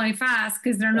out really fast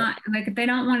because they're not like, if they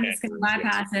don't want it, it's going to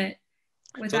bypass it.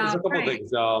 So there's a couple of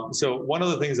things. So one of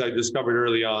the things I discovered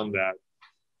early on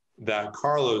that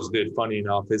Carlos did, funny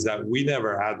enough, is that we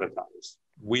never advertise.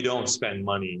 We don't spend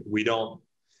money. We don't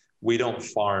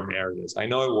farm areas. I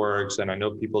know it works and I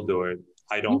know people do it.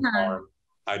 I don't farm.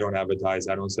 I don't advertise.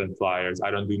 I don't send flyers.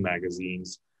 I don't do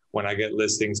magazines. When I get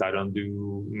listings, I don't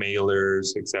do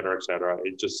mailers, et cetera, et cetera.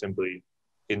 It just simply,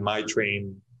 in my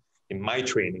training,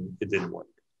 it didn't work.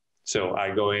 So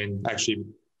I go in, actually,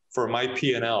 for my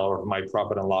P&L or my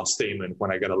profit and loss statement,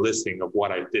 when I get a listing of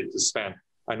what I did to spend,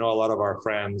 I know a lot of our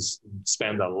friends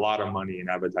spend a lot of money in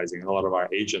advertising, and a lot of our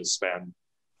agents spend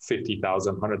 $50,000,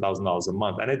 $100,000 a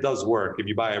month. And it does work if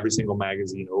you buy every single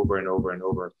magazine over and over and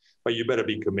over, but you better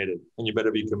be committed. And you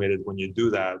better be committed when you do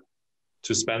that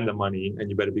to spend the money,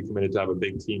 and you better be committed to have a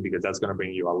big team, because that's going to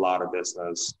bring you a lot of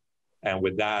business. And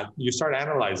with that, you start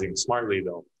analyzing smartly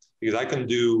though, because I can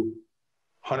do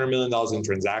 $100 million in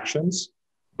transactions,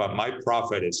 but my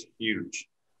profit is huge.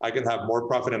 I can have more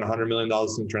profit in $100 million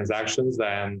in transactions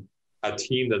than a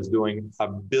team that's doing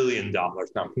 $1 billion. No,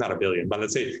 not a billion, but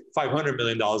let's say $500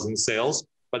 million in sales,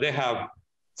 but they have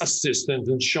assistants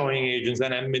and showing agents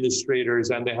and administrators,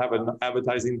 and they have an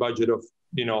advertising budget of,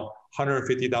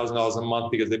 $150,000 a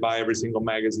month because they buy every single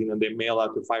magazine and they mail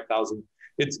out to 5,000.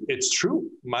 It's true.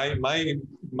 My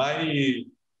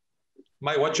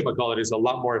whatchamacallit is a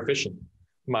lot more efficient.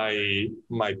 My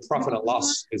profit and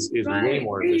loss is way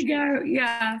more efficient. There you go.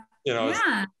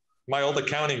 Yeah. My old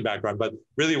accounting background, but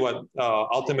really what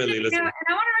ultimately, listen. And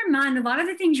I want to remind a lot of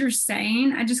the things you're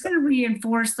saying, I just got to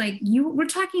reinforce, like we're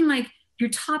talking like you're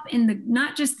top in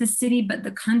not just the city, but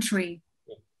the country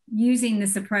using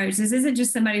this approach. This isn't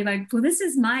just somebody like, well, this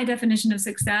is my definition of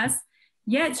success.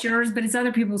 Yeah, it's yours, but it's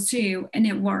other people's too, and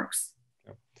it works.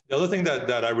 The other thing that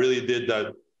I really did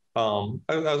that I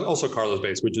was also Carlos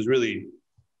based, which is really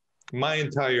my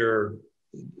entire,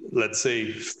 let's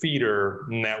say, feeder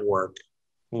network.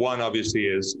 One obviously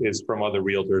is from other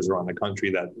realtors around the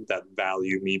country that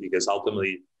value me, because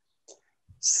ultimately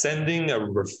sending a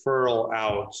referral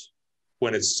out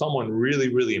when it's someone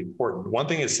really, really important. One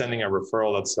thing is sending a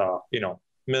referral that's $1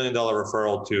 million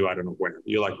referral to, I don't know where.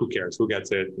 You're like, who cares? Who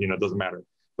gets it? It doesn't matter.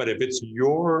 But if it's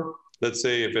let's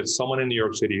say if it's someone in New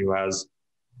York City who has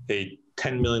a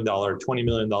 $10 million, $20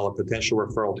 million potential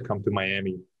referral to come to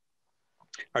Miami,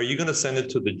 are you going to send it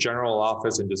to the general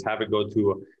office and just have it go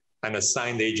to an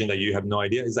assigned agent that you have no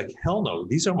idea? He's like, hell no,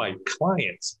 these are my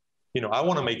clients. I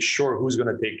want to make sure who's going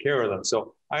to take care of them.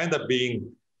 So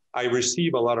I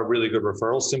receive a lot of really good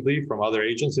referrals simply from other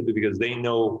agents, simply because they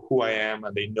know who I am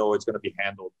and they know it's going to be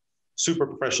handled super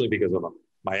professionally because of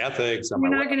my ethics. And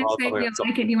you're not going to say, if you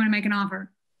like it, you want to make an offer.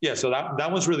 Yeah, so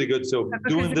that was really good. So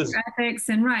doing this ethics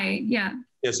and right, yeah.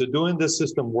 Yeah, so doing this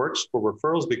system works for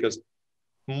referrals, because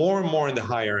more and more in the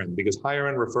higher end, because higher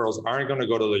end referrals aren't going to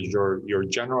go to your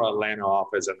general Atlanta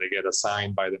office and they get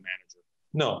assigned by the manager.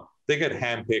 No, they get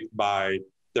handpicked by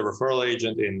the referral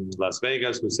agent in Las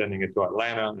Vegas who's sending it to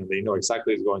Atlanta, and they know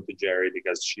exactly it's going to Jere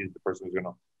because she's the person who's going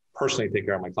to personally take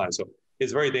care of my client. So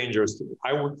it's very dangerous.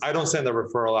 I don't send a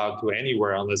referral out to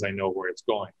anywhere unless I know where it's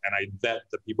going, and I vet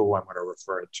the people who I'm going to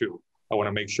refer it to. I want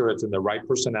to make sure it's in the right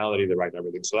personality, the right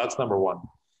everything. So that's number one.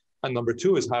 And number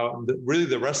two is how really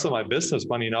the rest of my business,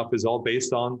 funny enough, is all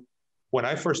based on when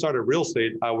I first started real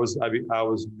estate. I was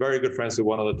very good friends with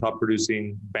one of the top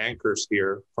producing bankers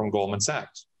here from Goldman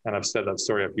Sachs. And I've said that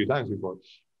story a few times before.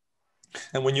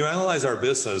 And when you analyze our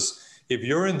business, if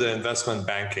you're in the investment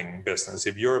banking business,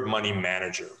 if you're a money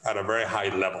manager at a very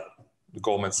high level,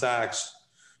 Goldman Sachs,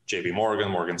 JP Morgan,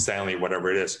 Morgan Stanley,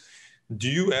 whatever it is, do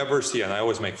you ever see, and I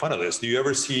always make fun of this, do you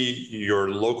ever see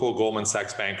your local Goldman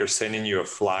Sachs banker sending you a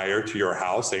flyer to your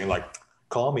house saying like,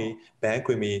 call me, bank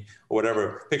with me, or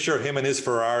whatever. Picture him and his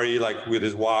Ferrari, like with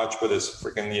his watch, with his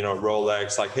freaking,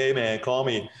 Rolex, like, hey man, call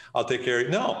me, I'll take care of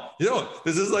it. No,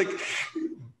 this is like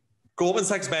Goldman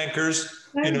Sachs bankers,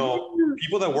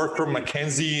 people that work for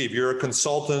McKinsey, if you're a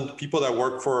consultant, people that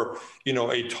work for,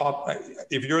 a top,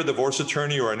 if you're a divorce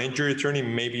attorney or an injury attorney,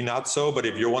 maybe not so, but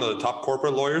if you're one of the top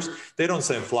corporate lawyers, they don't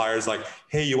send flyers like,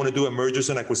 hey, you want to do a mergers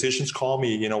and acquisitions, call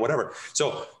me, whatever.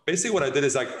 So basically what I did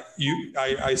is like,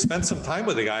 I spent some time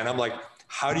with the guy and I'm like,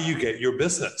 how do you get your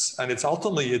business? And it's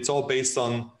all based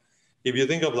on, if you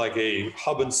think of like a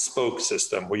hub and spoke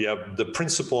system where you have the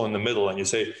principal in the middle and you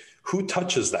say, who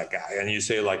touches that guy? And you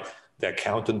say like, the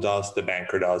accountant does, the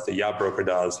banker does, the yacht broker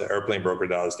does, the airplane broker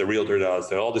does, the realtor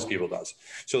does, all these people does.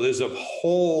 So there's a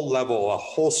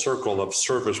whole circle of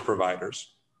service providers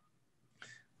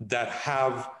that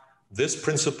have this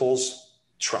principal's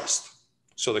trust.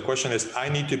 So the question is, I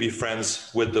need to be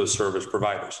friends with those service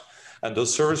providers. And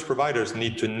those service providers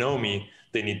need to know me,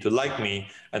 they need to like me,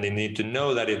 and they need to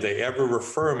know that if they ever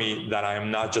refer me, that I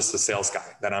am not just a sales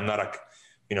guy, that I'm not a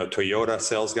Toyota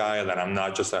sales guy, that I'm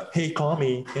not just a, hey, call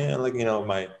me. Yeah, like,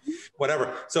 my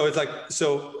whatever. So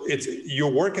it's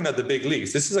you're working at the big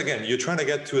leagues. This is, again, you're trying to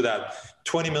get to that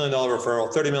 $20 million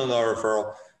referral, $30 million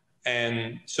referral.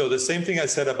 And so the same thing I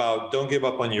said about don't give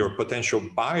up on your potential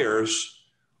buyers,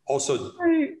 also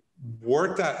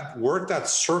work that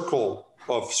circle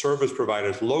of service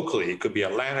providers locally. It could be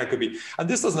Atlanta, it could be, and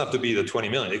this doesn't have to be the 20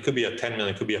 million. It could be a 10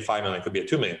 million, it could be a 5 million, it could be a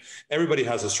 2 million. Everybody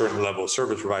has a certain level of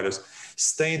service providers.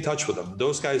 Stay in touch with them.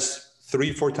 Those guys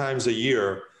 3-4 times a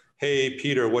year. Hey,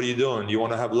 Peter, what are you doing? You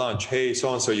want to have lunch? Hey,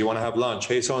 so-and-so, you want to have lunch?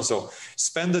 Hey, so-and-so.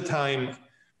 Spend the time,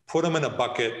 put them in a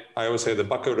bucket. I always say the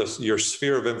bucket of your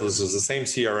sphere of influence is the same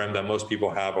CRM that most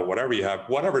people have, or whatever you have,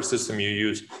 whatever system you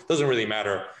use, doesn't really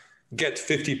matter. Get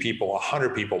 50 people,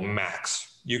 100 people max.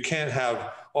 You can't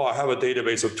have, I have a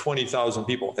database of 20,000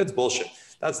 people. It's bullshit.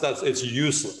 It's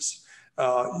useless.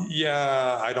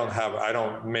 I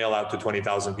don't mail out to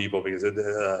 20,000 people because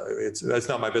that's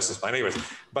not my business plan anyways,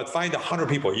 but find 100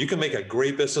 people. You can make a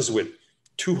great business with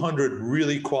 200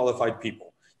 really qualified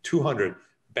people, 200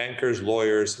 bankers,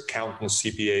 lawyers, accountants,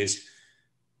 CPAs.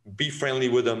 Be friendly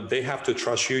with them. They have to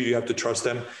trust you. You have to trust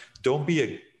them. Don't be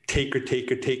a taker.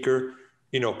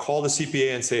 Call the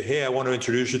CPA and say, hey, I want to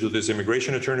introduce you to this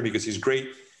immigration attorney because he's great.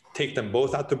 Take them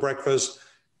both out to breakfast,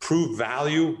 prove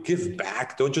value, give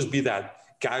back. Don't just be that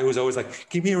guy who's always like,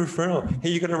 give me a referral.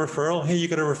 Hey, you got a referral? Hey, you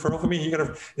got a referral for me?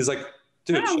 It's like,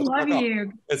 dude, I love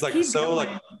you. It's like,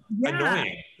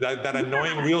 annoying. That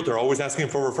annoying realtor always asking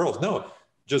for referrals. No,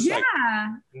 just like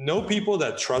know people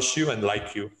that trust you and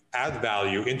like you, add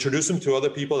value, introduce them to other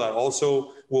people that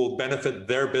also will benefit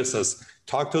their business.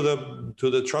 Talk to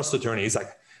the trust attorney. He's like,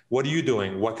 what are you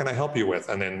doing? What can I help you with?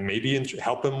 And then maybe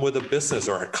help him with a business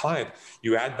or a client.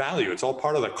 You add value. It's all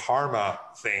part of the karma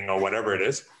thing or whatever it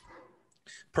is.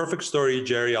 Perfect story,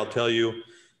 Jere. I'll tell you,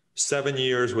 7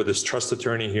 years with this trust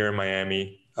attorney here in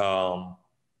Miami.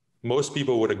 Most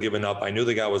people would have given up. I knew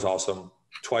the guy was awesome.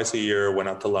 Twice a year, went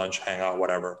out to lunch, hang out,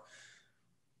 whatever.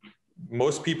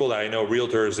 Most people that I know,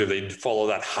 realtors, if they follow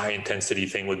that high intensity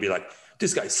thing, would be like,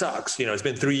 this guy sucks. It's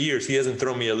been 3 years. He hasn't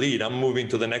thrown me a lead. I'm moving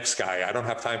to the next guy. I don't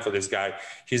have time for this guy.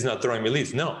 He's not throwing me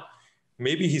leads. No,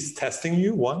 maybe he's testing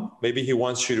you. One, maybe he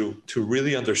wants you to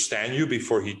really understand you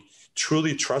before he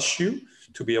truly trusts you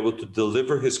to be able to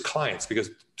deliver his clients,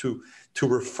 because to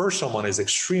refer someone is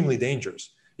extremely dangerous.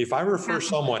 If I refer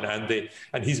someone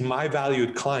and he's my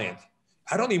valued client,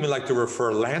 I don't even like to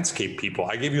refer landscape people.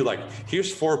 I give you like,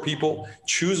 here's 4 people,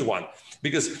 choose one.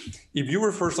 Because if you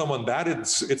refer someone bad,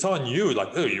 it's on you. Like,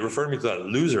 oh, you referred me to that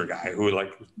loser guy who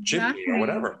like chipped me or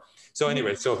whatever. So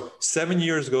anyway, 7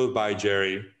 years goes by,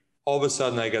 Jere. All of a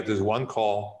sudden I get this one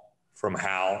call from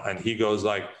Hal and he goes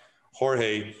like,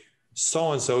 Jorge,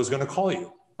 so-and-so is going to call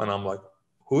you. And I'm like,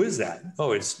 who is that?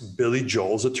 Oh, it's Billy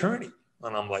Joel's attorney.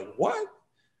 And I'm like, what?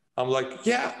 I'm like,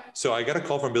 yeah. So I got a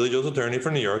call from Billy Joel's attorney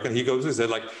from New York, and he goes and said,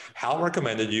 like, Hal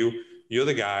recommended you. You're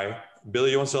the guy.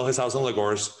 Billy wants to sell his house in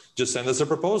Lagos. Just send us a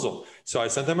proposal. So I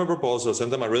sent him a proposal,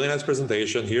 sent him a really nice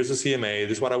presentation. Here's the CMA.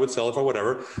 This is what I would sell it for,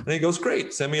 whatever. And he goes,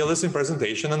 great. Send me a listing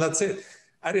presentation, and that's it.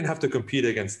 I didn't have to compete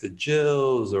against the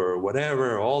Jills or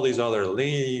whatever, all these other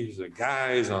leads, the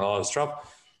guys, and all this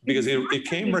stuff, because it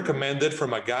came recommended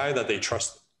from a guy that they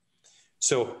trusted.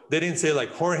 So they didn't say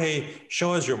like, Jorge,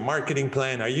 show us your marketing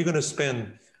plan. Are you going to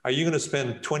spend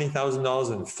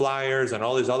 $20,000 in flyers and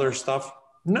all this other stuff?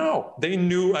 No, they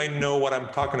knew I know what I'm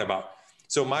talking about.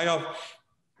 So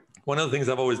one of the things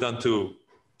I've always done to,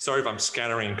 sorry if I'm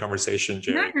scattering conversation,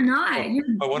 Jere. No, you're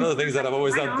not. But one of the things that I've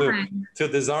always done to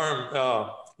disarm,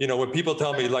 when people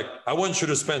tell me like, I want you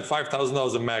to spend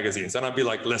 $5,000 in magazines, and I'd be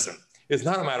like, listen, it's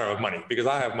not a matter of money because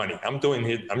I have money. I'm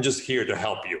just here to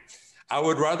help you. I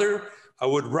would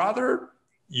rather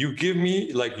you give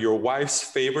me like your wife's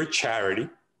favorite charity,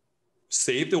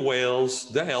 save the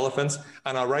whales, the elephants,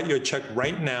 and I'll write you a check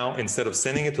right now instead of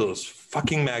sending it to those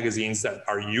fucking magazines that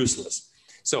are useless.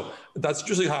 So that's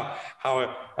usually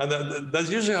that's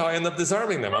usually how I end up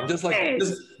disarming them. I'm just like,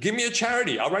 just give me a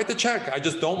charity. I'll write the check. I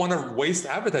just don't want to waste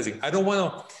advertising. I don't want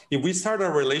to, if we start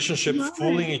our relationship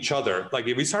fooling each other, like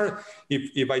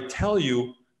if I tell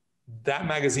you that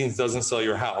magazines doesn't sell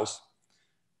your house,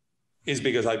 is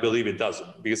because I believe it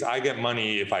doesn't, because I get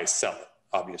money if I sell it,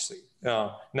 obviously.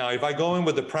 Now, if I go in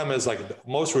with the premise, like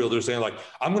most realtors saying like,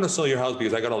 I'm going to sell your house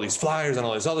because I got all these flyers and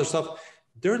all this other stuff,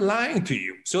 they're lying to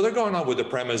you. So they're going on with the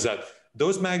premise that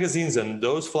those magazines and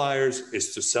those flyers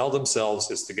is to sell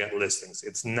themselves, is to get listings.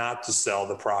 It's not to sell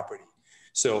the property.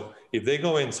 So if they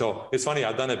go in, so it's funny,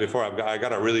 I've done it before. I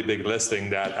got a really big listing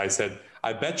that I said,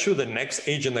 I bet you the next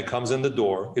agent that comes in the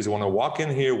door is going to walk in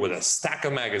here with a stack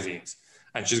of magazines,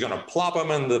 and she's going to plop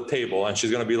them on the table, and she's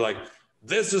going to be like,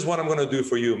 this is what I'm going to do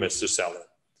for you, Mr. Seller.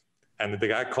 And the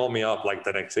guy called me up like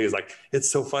the next day. He's like, it's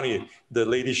so funny. The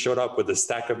lady showed up with a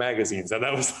stack of magazines. And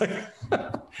I was like,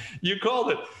 you called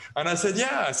it. And I said,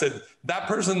 yeah. I said, that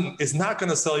person is not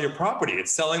going to sell your property.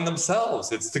 It's selling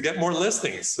themselves. It's to get more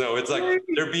listings. So it's like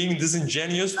they're being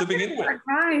disingenuous to begin with.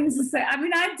 I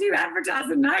mean, I do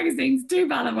advertise in magazines too,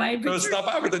 by the way. But stop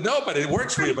advertising. No, but it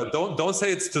works for you. But don't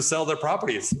say it's to sell their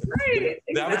properties. Right.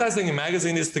 The advertising in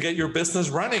magazine is to get your business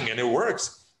running, and it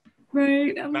works.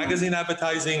 Right. Magazine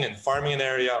advertising and farming an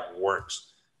area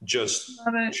works. Just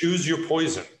choose your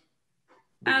poison.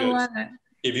 I love it.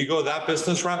 If you go that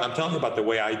business route, I'm telling you about the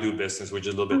way I do business, which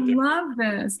is a little bit different. I love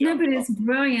this. Yeah. No, but it's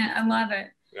brilliant. I love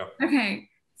it. Yeah. Okay.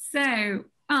 So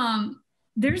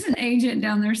there's an agent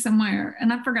down there somewhere,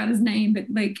 and I forgot his name, but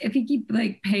like if he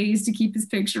pays to keep his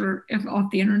picture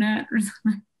off the internet or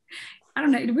something. I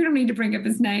don't know. We don't need to bring up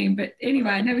his name, but anyway,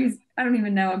 I don't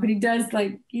even know it, but he does,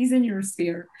 he's in your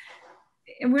sphere.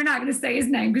 And we're not going to say his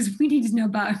name because we need to know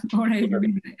about Jorge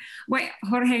Uribe. Wait,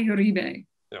 Jorge Uribe.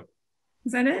 Yeah.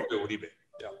 Is that it? Jorge Uribe.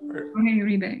 Yeah. Jorge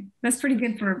Uribe. That's pretty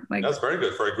good for That's very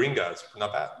good for a green guy. It's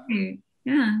not bad. Okay.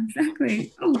 Yeah,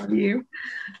 exactly. I love you.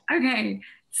 Okay.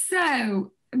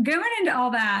 So going into all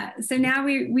that, so now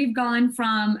we've gone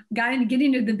from getting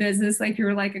into the business, like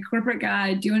you're like a corporate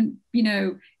guy doing,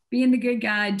 being the good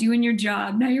guy, doing your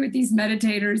job. Now you're with these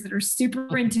meditators that are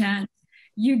super intense.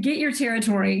 You get your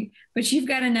territory, but you've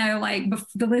got to know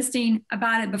the listing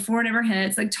about it before it ever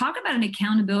hits. Talk about an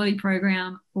accountability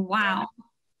program. Wow.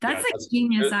 That's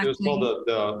genius. It was called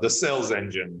the sales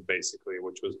engine, basically,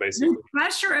 which was basically the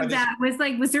pressure of that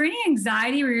was there any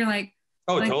anxiety where you're like,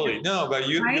 oh, totally. No, but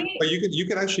you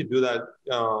could actually do that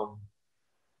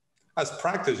as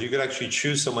practice. You could actually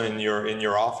choose someone in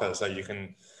your office that you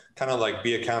can kind of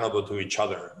be accountable to each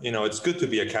other. It's good to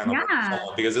be accountable to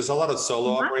someone because there's a lot of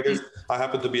solo operators. I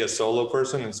happen to be a solo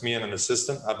person. It's me and an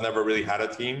assistant. I've never really had a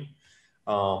team.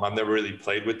 I've never really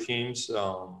played with teams.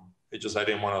 I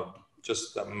didn't want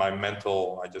to, my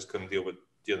mental, I just couldn't deal with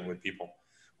dealing with people.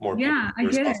 More people I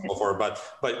get it. For. But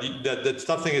the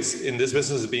tough thing is in this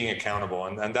business is being accountable.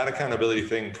 And that accountability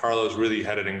thing, Carlos really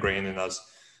had it ingrained in us,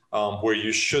 where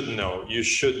you should know. You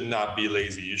should not be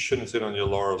lazy. You shouldn't sit on your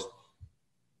laurels.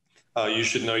 You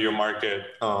should know your market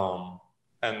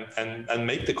and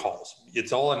make the calls.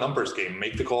 It's all a numbers game.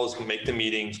 Make the calls, make the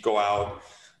meetings, go out.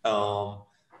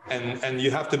 And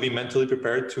you have to be mentally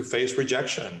prepared to face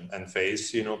rejection and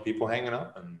face, people hanging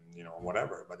up and,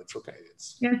 whatever, but it's okay.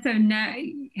 So now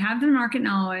have the market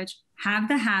knowledge, have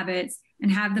the habits,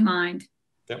 and have the mind.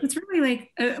 Yep. It's really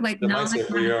the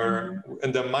mindset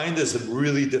and the mind is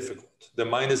really difficult. The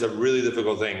mind is a really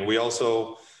difficult thing. We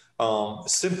also,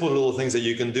 simple little things that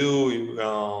you can do,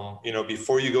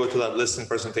 before you go to that listing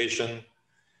presentation,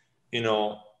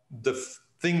 the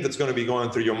thing that's going to be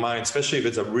going through your mind, especially if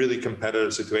it's a really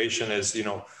competitive situation, is,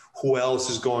 who else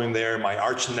is going there? My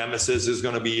arch nemesis is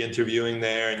going to be interviewing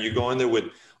there. And you go in there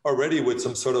with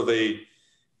some sort of a,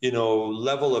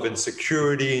 level of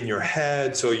insecurity in your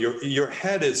head. So your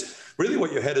head is really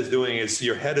what your head is doing is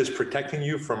your head is protecting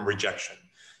you from rejection.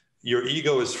 Your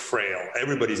ego is frail.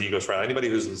 Everybody's ego is frail. Anybody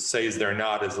who says they're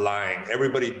not is lying.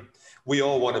 We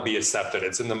all want to be accepted.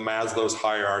 It's in the Maslow's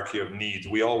hierarchy of needs.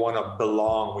 We all want to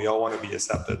belong. We all want to be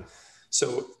accepted.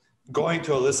 So going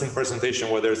to a listing presentation,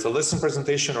 whether it's a listing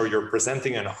presentation or you're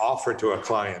presenting an offer to a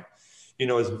client,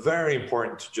 it's very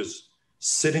important to just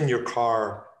sit in your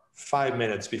car 5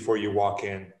 minutes before you walk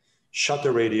in, shut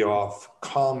the radio off,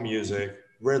 calm music,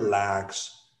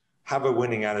 relax, have a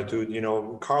winning attitude. You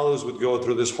know, Carlos would go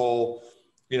through this whole,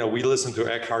 you know, we listen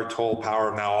to Eckhart Tolle Power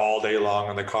of Now all day long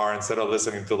in the car instead of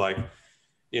listening to like,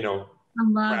 you know,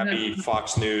 crappy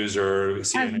Fox News or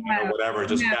CNN or whatever,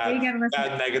 just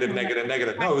bad,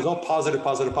 negative. No, it was all positive.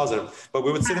 But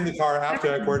we would sit in the car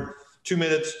after Eckhart, 2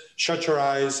 minutes, shut your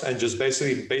eyes, and just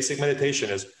basically basic meditation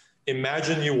is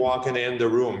imagine you walking in the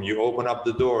room, you open up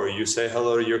the door, you say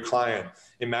hello to your client.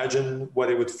 Imagine what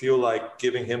it would feel like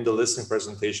giving him the listing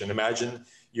presentation. Imagine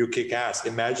you kick ass.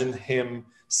 Imagine him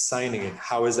signing it.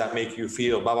 How does that make you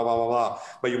feel? Blah, blah, blah, blah, blah.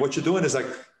 But what you're doing is like,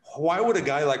 why would a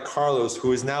guy like Carlos,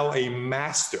 who is now a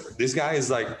master, this guy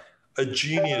is like a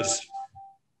genius,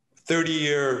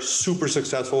 30-year, super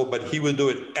successful, but he would do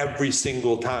it every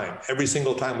single time. Every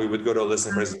single time we would go to a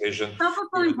listing presentation.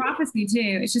 Self-fulfilling prophecy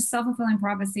too. It's just self-fulfilling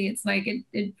prophecy. It's like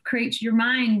it creates your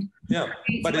mind. Yeah,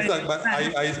 but it's like, but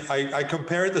I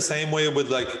compare it the same way with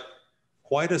like,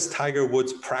 why does Tiger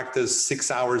Woods practice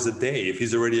 6 hours a day if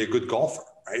he's already a good golfer,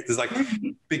 right? It's like,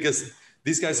 because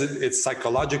these guys, it's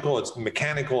psychological, it's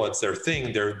mechanical, it's their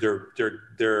thing.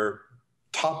 They're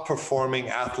top performing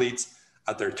athletes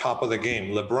at their top of the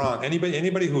game. LeBron,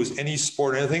 anybody who's any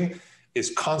sport or anything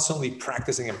is constantly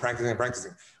practicing and practicing and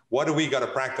practicing. What do we got to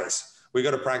practice? We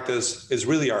got to practice is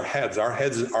really our heads. Our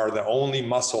heads are the only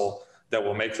muscle that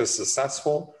will make us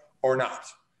successful or not.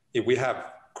 If we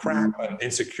have crap and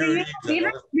insecurity.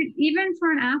 Even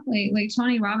for an athlete like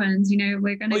Tony Robbins, you know,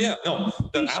 like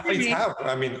the athletes have.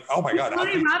 I mean, oh my God.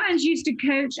 Tony Robbins used to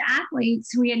coach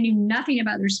athletes who knew nothing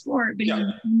about their sport, but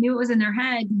he knew it was in their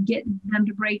head to get them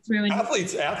to break through. And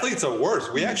athletes are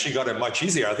worse. We actually got it much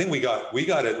easier. I think we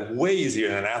got it way easier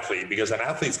than an athlete, because an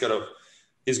athlete's got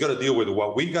to deal with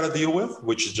what we got to deal with,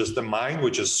 which is just the mind,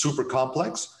 which is super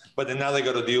complex. But then now they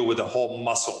got to deal with the whole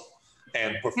muscle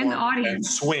and perform and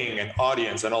swing and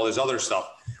audience and all this other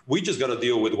stuff. We just got to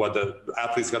deal with what the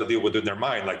athletes got to deal with in their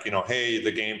mind. Like, you know, hey,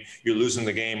 the game, you're losing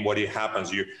the game. What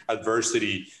happens? You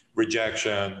adversity,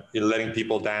 rejection, you're letting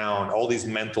people down, all these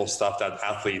mental stuff that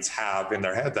athletes have in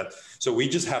their head. So we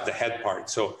just have the head part.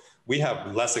 So we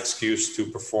have less excuse to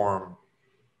perform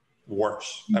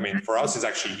worse. I mean, for us, it's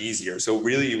actually easier. So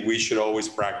really, we should always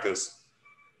practice,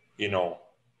 you know,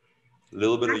 a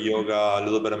little bit of yoga, a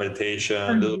little bit of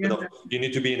meditation, you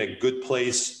need to be in a good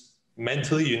place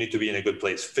mentally, you need to be in a good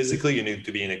place physically, you need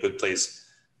to be in a good place,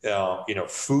 you know,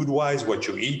 food-wise, what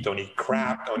you eat, don't eat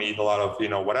crap, don't eat a lot of, you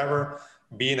know, whatever,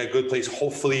 be in a good place,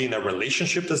 hopefully in a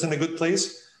relationship that's in a good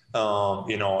place,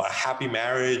 you know, a happy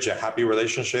marriage, a happy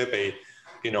relationship,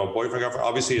 you know, boyfriend, girlfriend.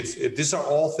 Obviously these are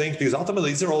all things, because ultimately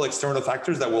these are all external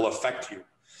factors that will affect you.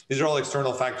 These are all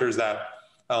external factors that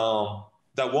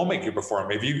won't make you perform.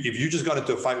 If you just got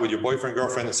into a fight with your boyfriend,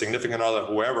 girlfriend, a significant other,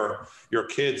 whoever, your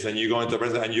kids, and you go into a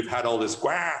president and you've had all this,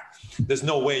 there's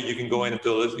no way you can go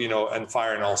into, you know, and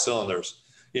fire in all cylinders,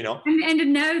 you know? And to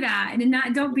know that,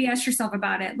 and don't BS yourself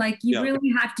about it. Like you really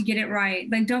have to get it right.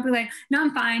 Like, don't be like, no,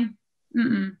 I'm fine.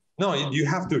 Mm-mm. No, you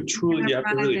have to truly, you have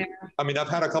to really, I mean, I've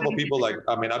had a couple of people like,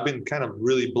 I mean, I've been kind of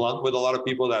really blunt with a lot of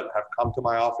people that have come to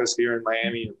my office here in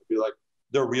Miami and be like,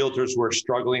 they're realtors who are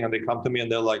struggling, and they come to me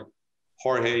and they're like,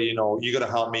 Jorge, you know, you got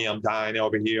to help me. I'm dying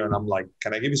over here. And I'm like,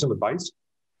 can I give you some advice?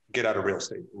 Get out of real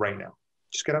estate right now.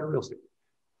 Just get out of real estate.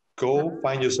 Go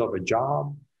find yourself a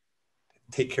job.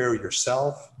 Take care of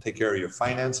yourself. Take care of your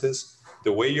finances.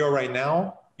 The way you're right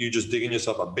now, you're just digging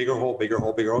yourself a bigger hole. You're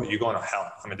going to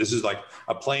hell. I mean, this is like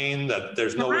a plane that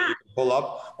there's no way you can pull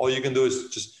up. All you can do is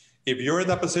just, if you're in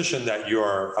that position that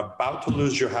you're about to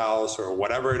lose your house or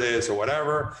whatever it is or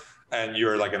whatever, and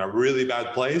you're like in a really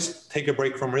bad place, take a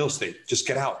break from real estate. Just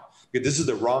get out. Because this is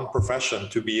the wrong profession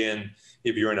to be in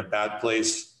if you're in a bad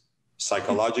place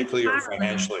psychologically or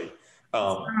financially.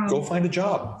 Go find a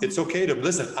job. It's okay to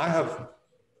listen. I've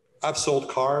sold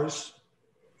cars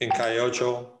in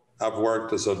Cayocho. I've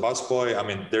worked as a busboy. I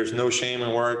mean, there's no shame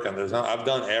in work, and I've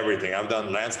done everything. I've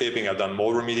done landscaping. I've done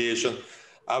mold remediation.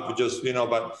 I've just, you know,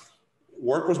 but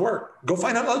work was work. Go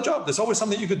find another job. There's always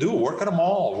something you could do. Work at a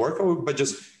mall. But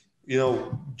just, you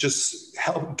know, just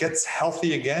gets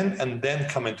healthy again, and then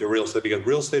come into real estate, because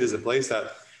real estate is a place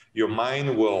that your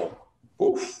mind will,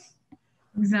 oof.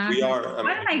 Exactly.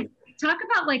 Talk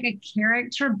about like a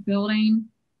character building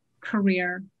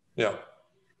career. Yeah.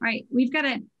 Right. We're going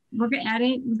to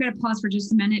edit. We've got to pause for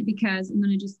just a minute, because I'm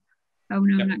going to just, I'm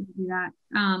not going to do that.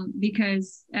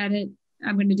 Because I'm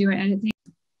going to do an edit thing.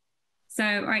 So,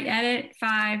 all right, edit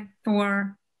 5,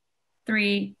 4,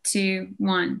 3, 2,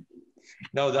 1.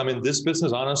 No, I mean, this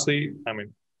business, honestly, I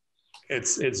mean,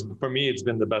 it's for me, it's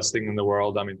been the best thing in the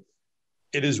world. I mean,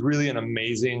 it is really an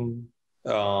amazing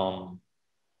job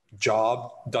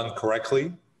done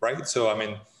correctly, right? So, I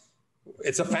mean,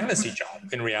 it's a fantasy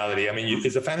job in reality. I mean,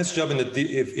 it's a fantasy job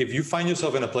if you find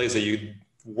yourself in a place that you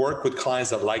work with clients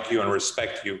that like you and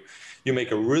respect you, you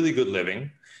make a really good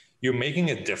living. You're making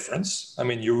a difference. I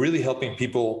mean, you're really helping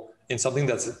people in something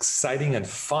that's exciting and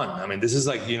fun. I mean, this is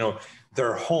like,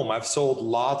 their home. I've sold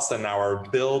lots that now are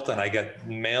built, and I get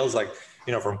mails like,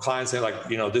 from clients saying like,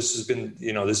 this has been,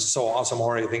 this is so awesome,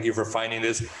 Jorge. Thank you for finding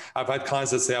this. I've had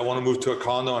clients that say, I want to move to a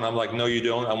condo. And I'm like, no, you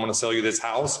don't. I want to sell you this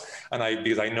house. And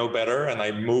because I know better, and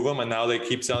I move them. And now they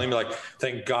keep telling me like,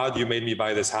 thank God you made me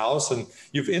buy this house. And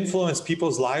you've influenced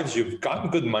people's lives. You've gotten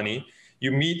good money.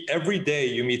 You meet every day,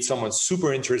 you meet someone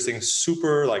super interesting,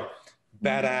 super like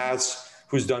badass,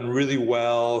 who's done really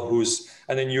well,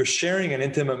 and then you're sharing an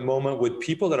intimate moment with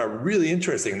people that are really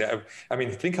interesting. I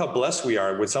mean, think how blessed we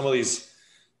are with some of these,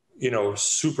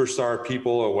 superstar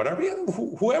people or whatever,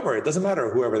 whoever, it doesn't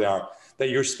matter, whoever they are, that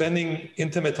you're spending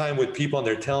intimate time with people and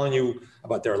they're telling you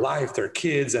about their life, their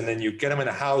kids, and then you get them in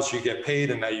a house, you get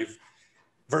paid, and now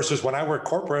versus when I work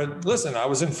corporate, listen, I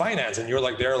was in finance and you're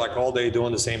like there like all day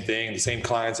doing the same thing, the same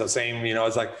clients, the same,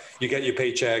 it's like you get your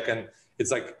paycheck and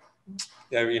it's like,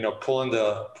 pulling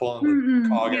the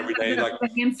cog every day, like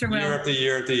year after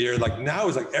year after year. Like now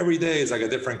it's like every day is like a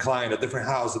different client, a different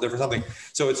house, a different something.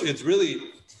 So it's really,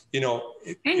 and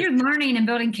you're learning and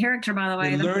building character, by the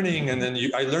way. Learning, and then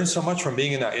I learned so much from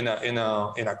being in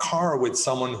a car with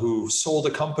someone who sold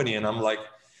a company, and I'm like,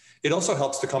 it also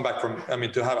helps to come back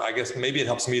I guess maybe it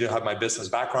helps me to have my business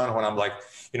background when I'm like,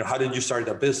 how did you start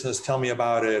that business? Tell me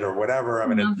about it or whatever.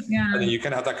 And then you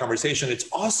can have that conversation. It's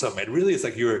awesome. It really is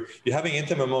like you're having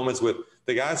intimate moments with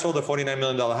the guy who sold the $49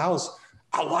 million house.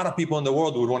 A lot of people in the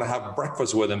world would want to have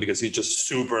breakfast with him because he's just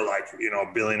super like,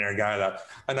 billionaire guy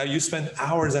and now you spend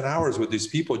hours and hours with these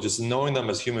people, just knowing them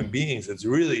as human beings. It's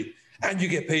really, and you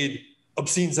get paid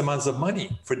obscene amounts of money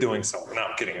for doing so. No,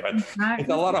 I'm kidding. It's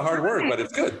a lot of hard work, but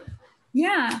it's good.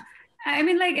 Yeah. I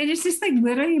mean, like, it's just like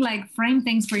literally like frame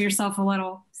things for yourself a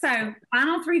little. So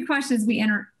final 3 questions we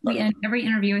end every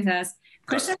interview with us.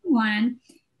 Question 1,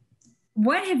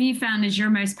 what have you found is your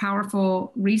most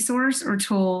powerful resource or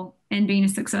tool in being a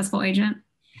successful agent?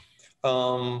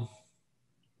 For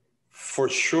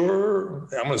sure,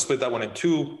 I'm going to split that one in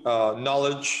 2,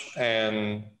 knowledge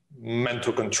and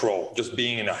mental control, just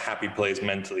being in a happy place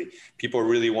mentally. People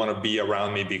really want to be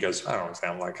around me because I don't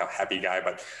sound like a happy guy,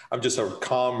 but I'm just a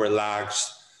calm,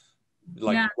 relaxed,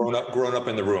 grown up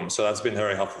in the room. So that's been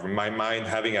very helpful for my mind,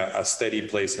 having a steady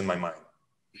place in my mind.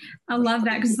 I love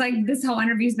that, because like this whole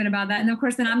interview has been about that. And of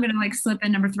course, then I'm going to like slip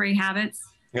in number 3, habits.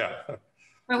 Yeah.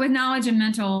 But with knowledge and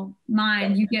mental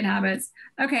mind, you get habits.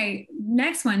 Okay,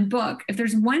 next one, book. If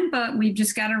there's one book we've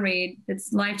just got to read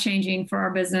that's life-changing for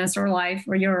our business or life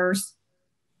or yours,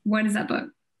 what is that book?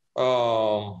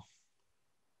 I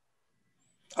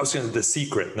was saying The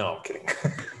Secret. No, I'm kidding.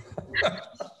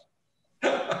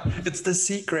 It's The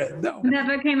Secret. No. When that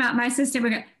book came out, my sister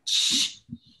would go, shh.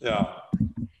 Yeah.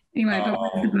 Anyway, but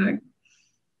what's the book?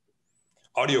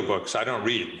 Audiobooks. I don't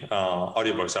read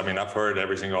audiobooks. I mean, I've heard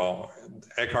every single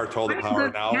Eckhart Tolle, The Power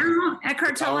of Now.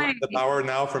 Eckhart Tolle. The Power of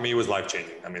Now for me was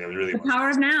life-changing. I mean, it was really. The Power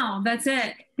of Now. That's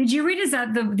it. Did you read? Is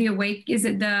that the Awake? Is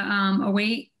it the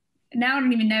Awake? Now I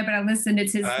don't even know, but I listened.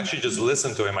 It's his. I actually just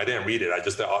listened to him. I didn't read it. I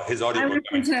just his audiobook.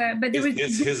 I listened to it, but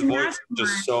his voice is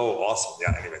just so awesome.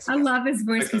 Yeah. Anyways. I love his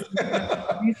voice.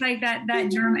 He's like that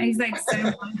German. He's like so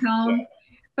monotone.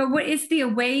 But what is the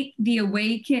Awake? The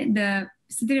Awaken. The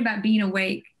something about being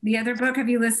awake. The other book, have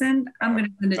you listened? I'm going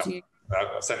to send it to you.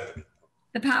 Send it to me.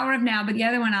 The Power of Now, but the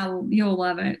other one, you'll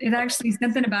love it. It actually,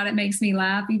 something about it makes me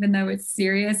laugh, even though it's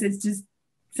serious. It's just,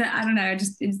 I don't know,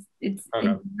 it's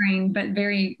inspiring, but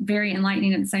very, very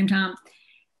enlightening at the same time.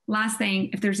 Last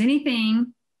thing, if there's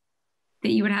anything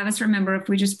that you would have us remember, if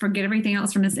we just forget everything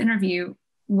else from this interview,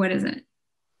 what is it?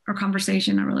 Or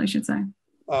conversation, I really should say.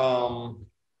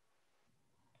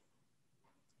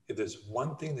 If there's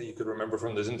one thing that you could remember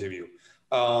from this interview,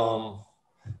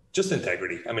 just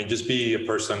integrity. I mean, just be a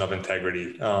person of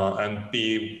integrity and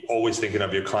be always thinking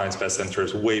of your client's best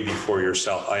interest way before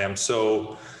yourself. I am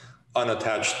so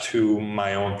unattached to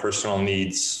my own personal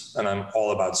needs, and I'm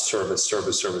all about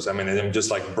service. I mean, I'm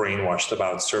just like brainwashed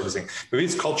about servicing. Maybe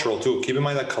it's cultural too. Keep in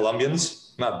mind that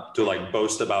Colombians, not to like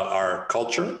boast about our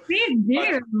culture,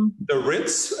 the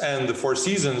Ritz and the Four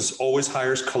Seasons always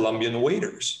hires Colombian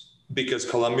waiters. Because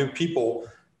Colombian people,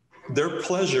 their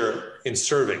pleasure in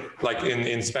serving, like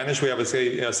in Spanish, we have a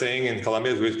saying in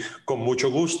Colombia, which con mucho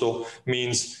gusto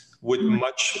means with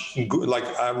much, like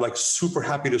I'm like super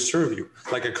happy to serve you.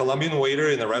 Like a Colombian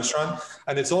waiter in a restaurant,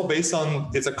 and it's all based on,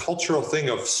 it's a cultural thing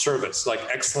of service, like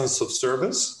excellence of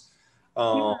service.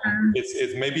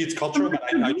 It's maybe it's cultural, but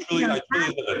I truly live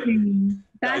it.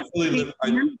 That's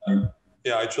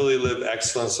I truly live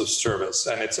excellence of service,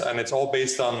 and it's all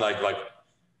based on like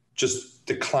just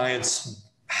the client's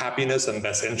happiness and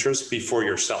best interest before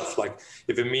yourself. Like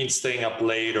if it means staying up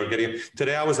late or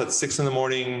today I was at 6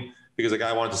 a.m. because a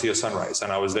guy wanted to see a sunrise,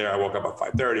 and I was there. I woke up at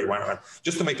 5:30, went around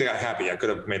just to make the guy happy. I could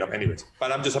have made up anyways,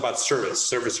 but I'm just about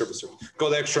service. Go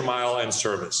the extra mile and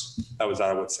service. That was what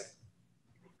I would say.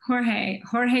 Jorge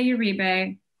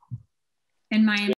Uribe in Miami.